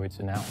Destiny all the way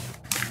to now.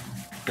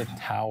 The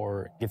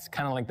tower, it's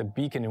kind of like the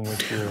beacon in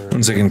which you're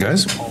 1 second,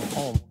 guys. Called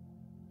home.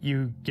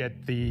 You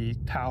get the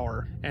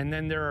tower, and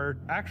then there are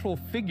actual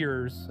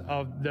figures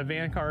of the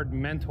Vanguard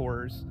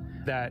mentors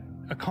that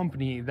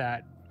accompany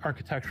that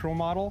architectural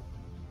model.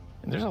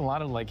 And there's a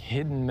lot of like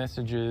hidden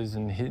messages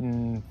and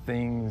hidden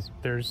things.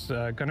 There's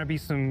gonna be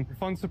some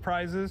fun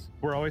surprises.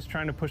 We're always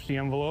trying to push the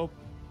envelope.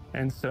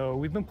 And so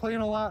we've been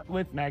playing a lot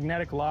with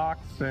magnetic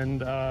locks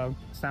and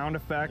sound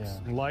effects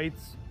and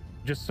lights,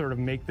 just sort of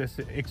make this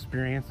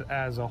experience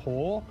as a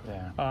whole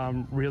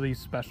really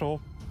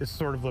special. It's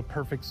sort of the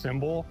perfect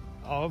symbol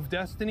of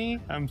Destiny.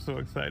 I'm so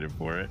excited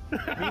for it.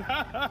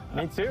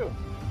 Me too.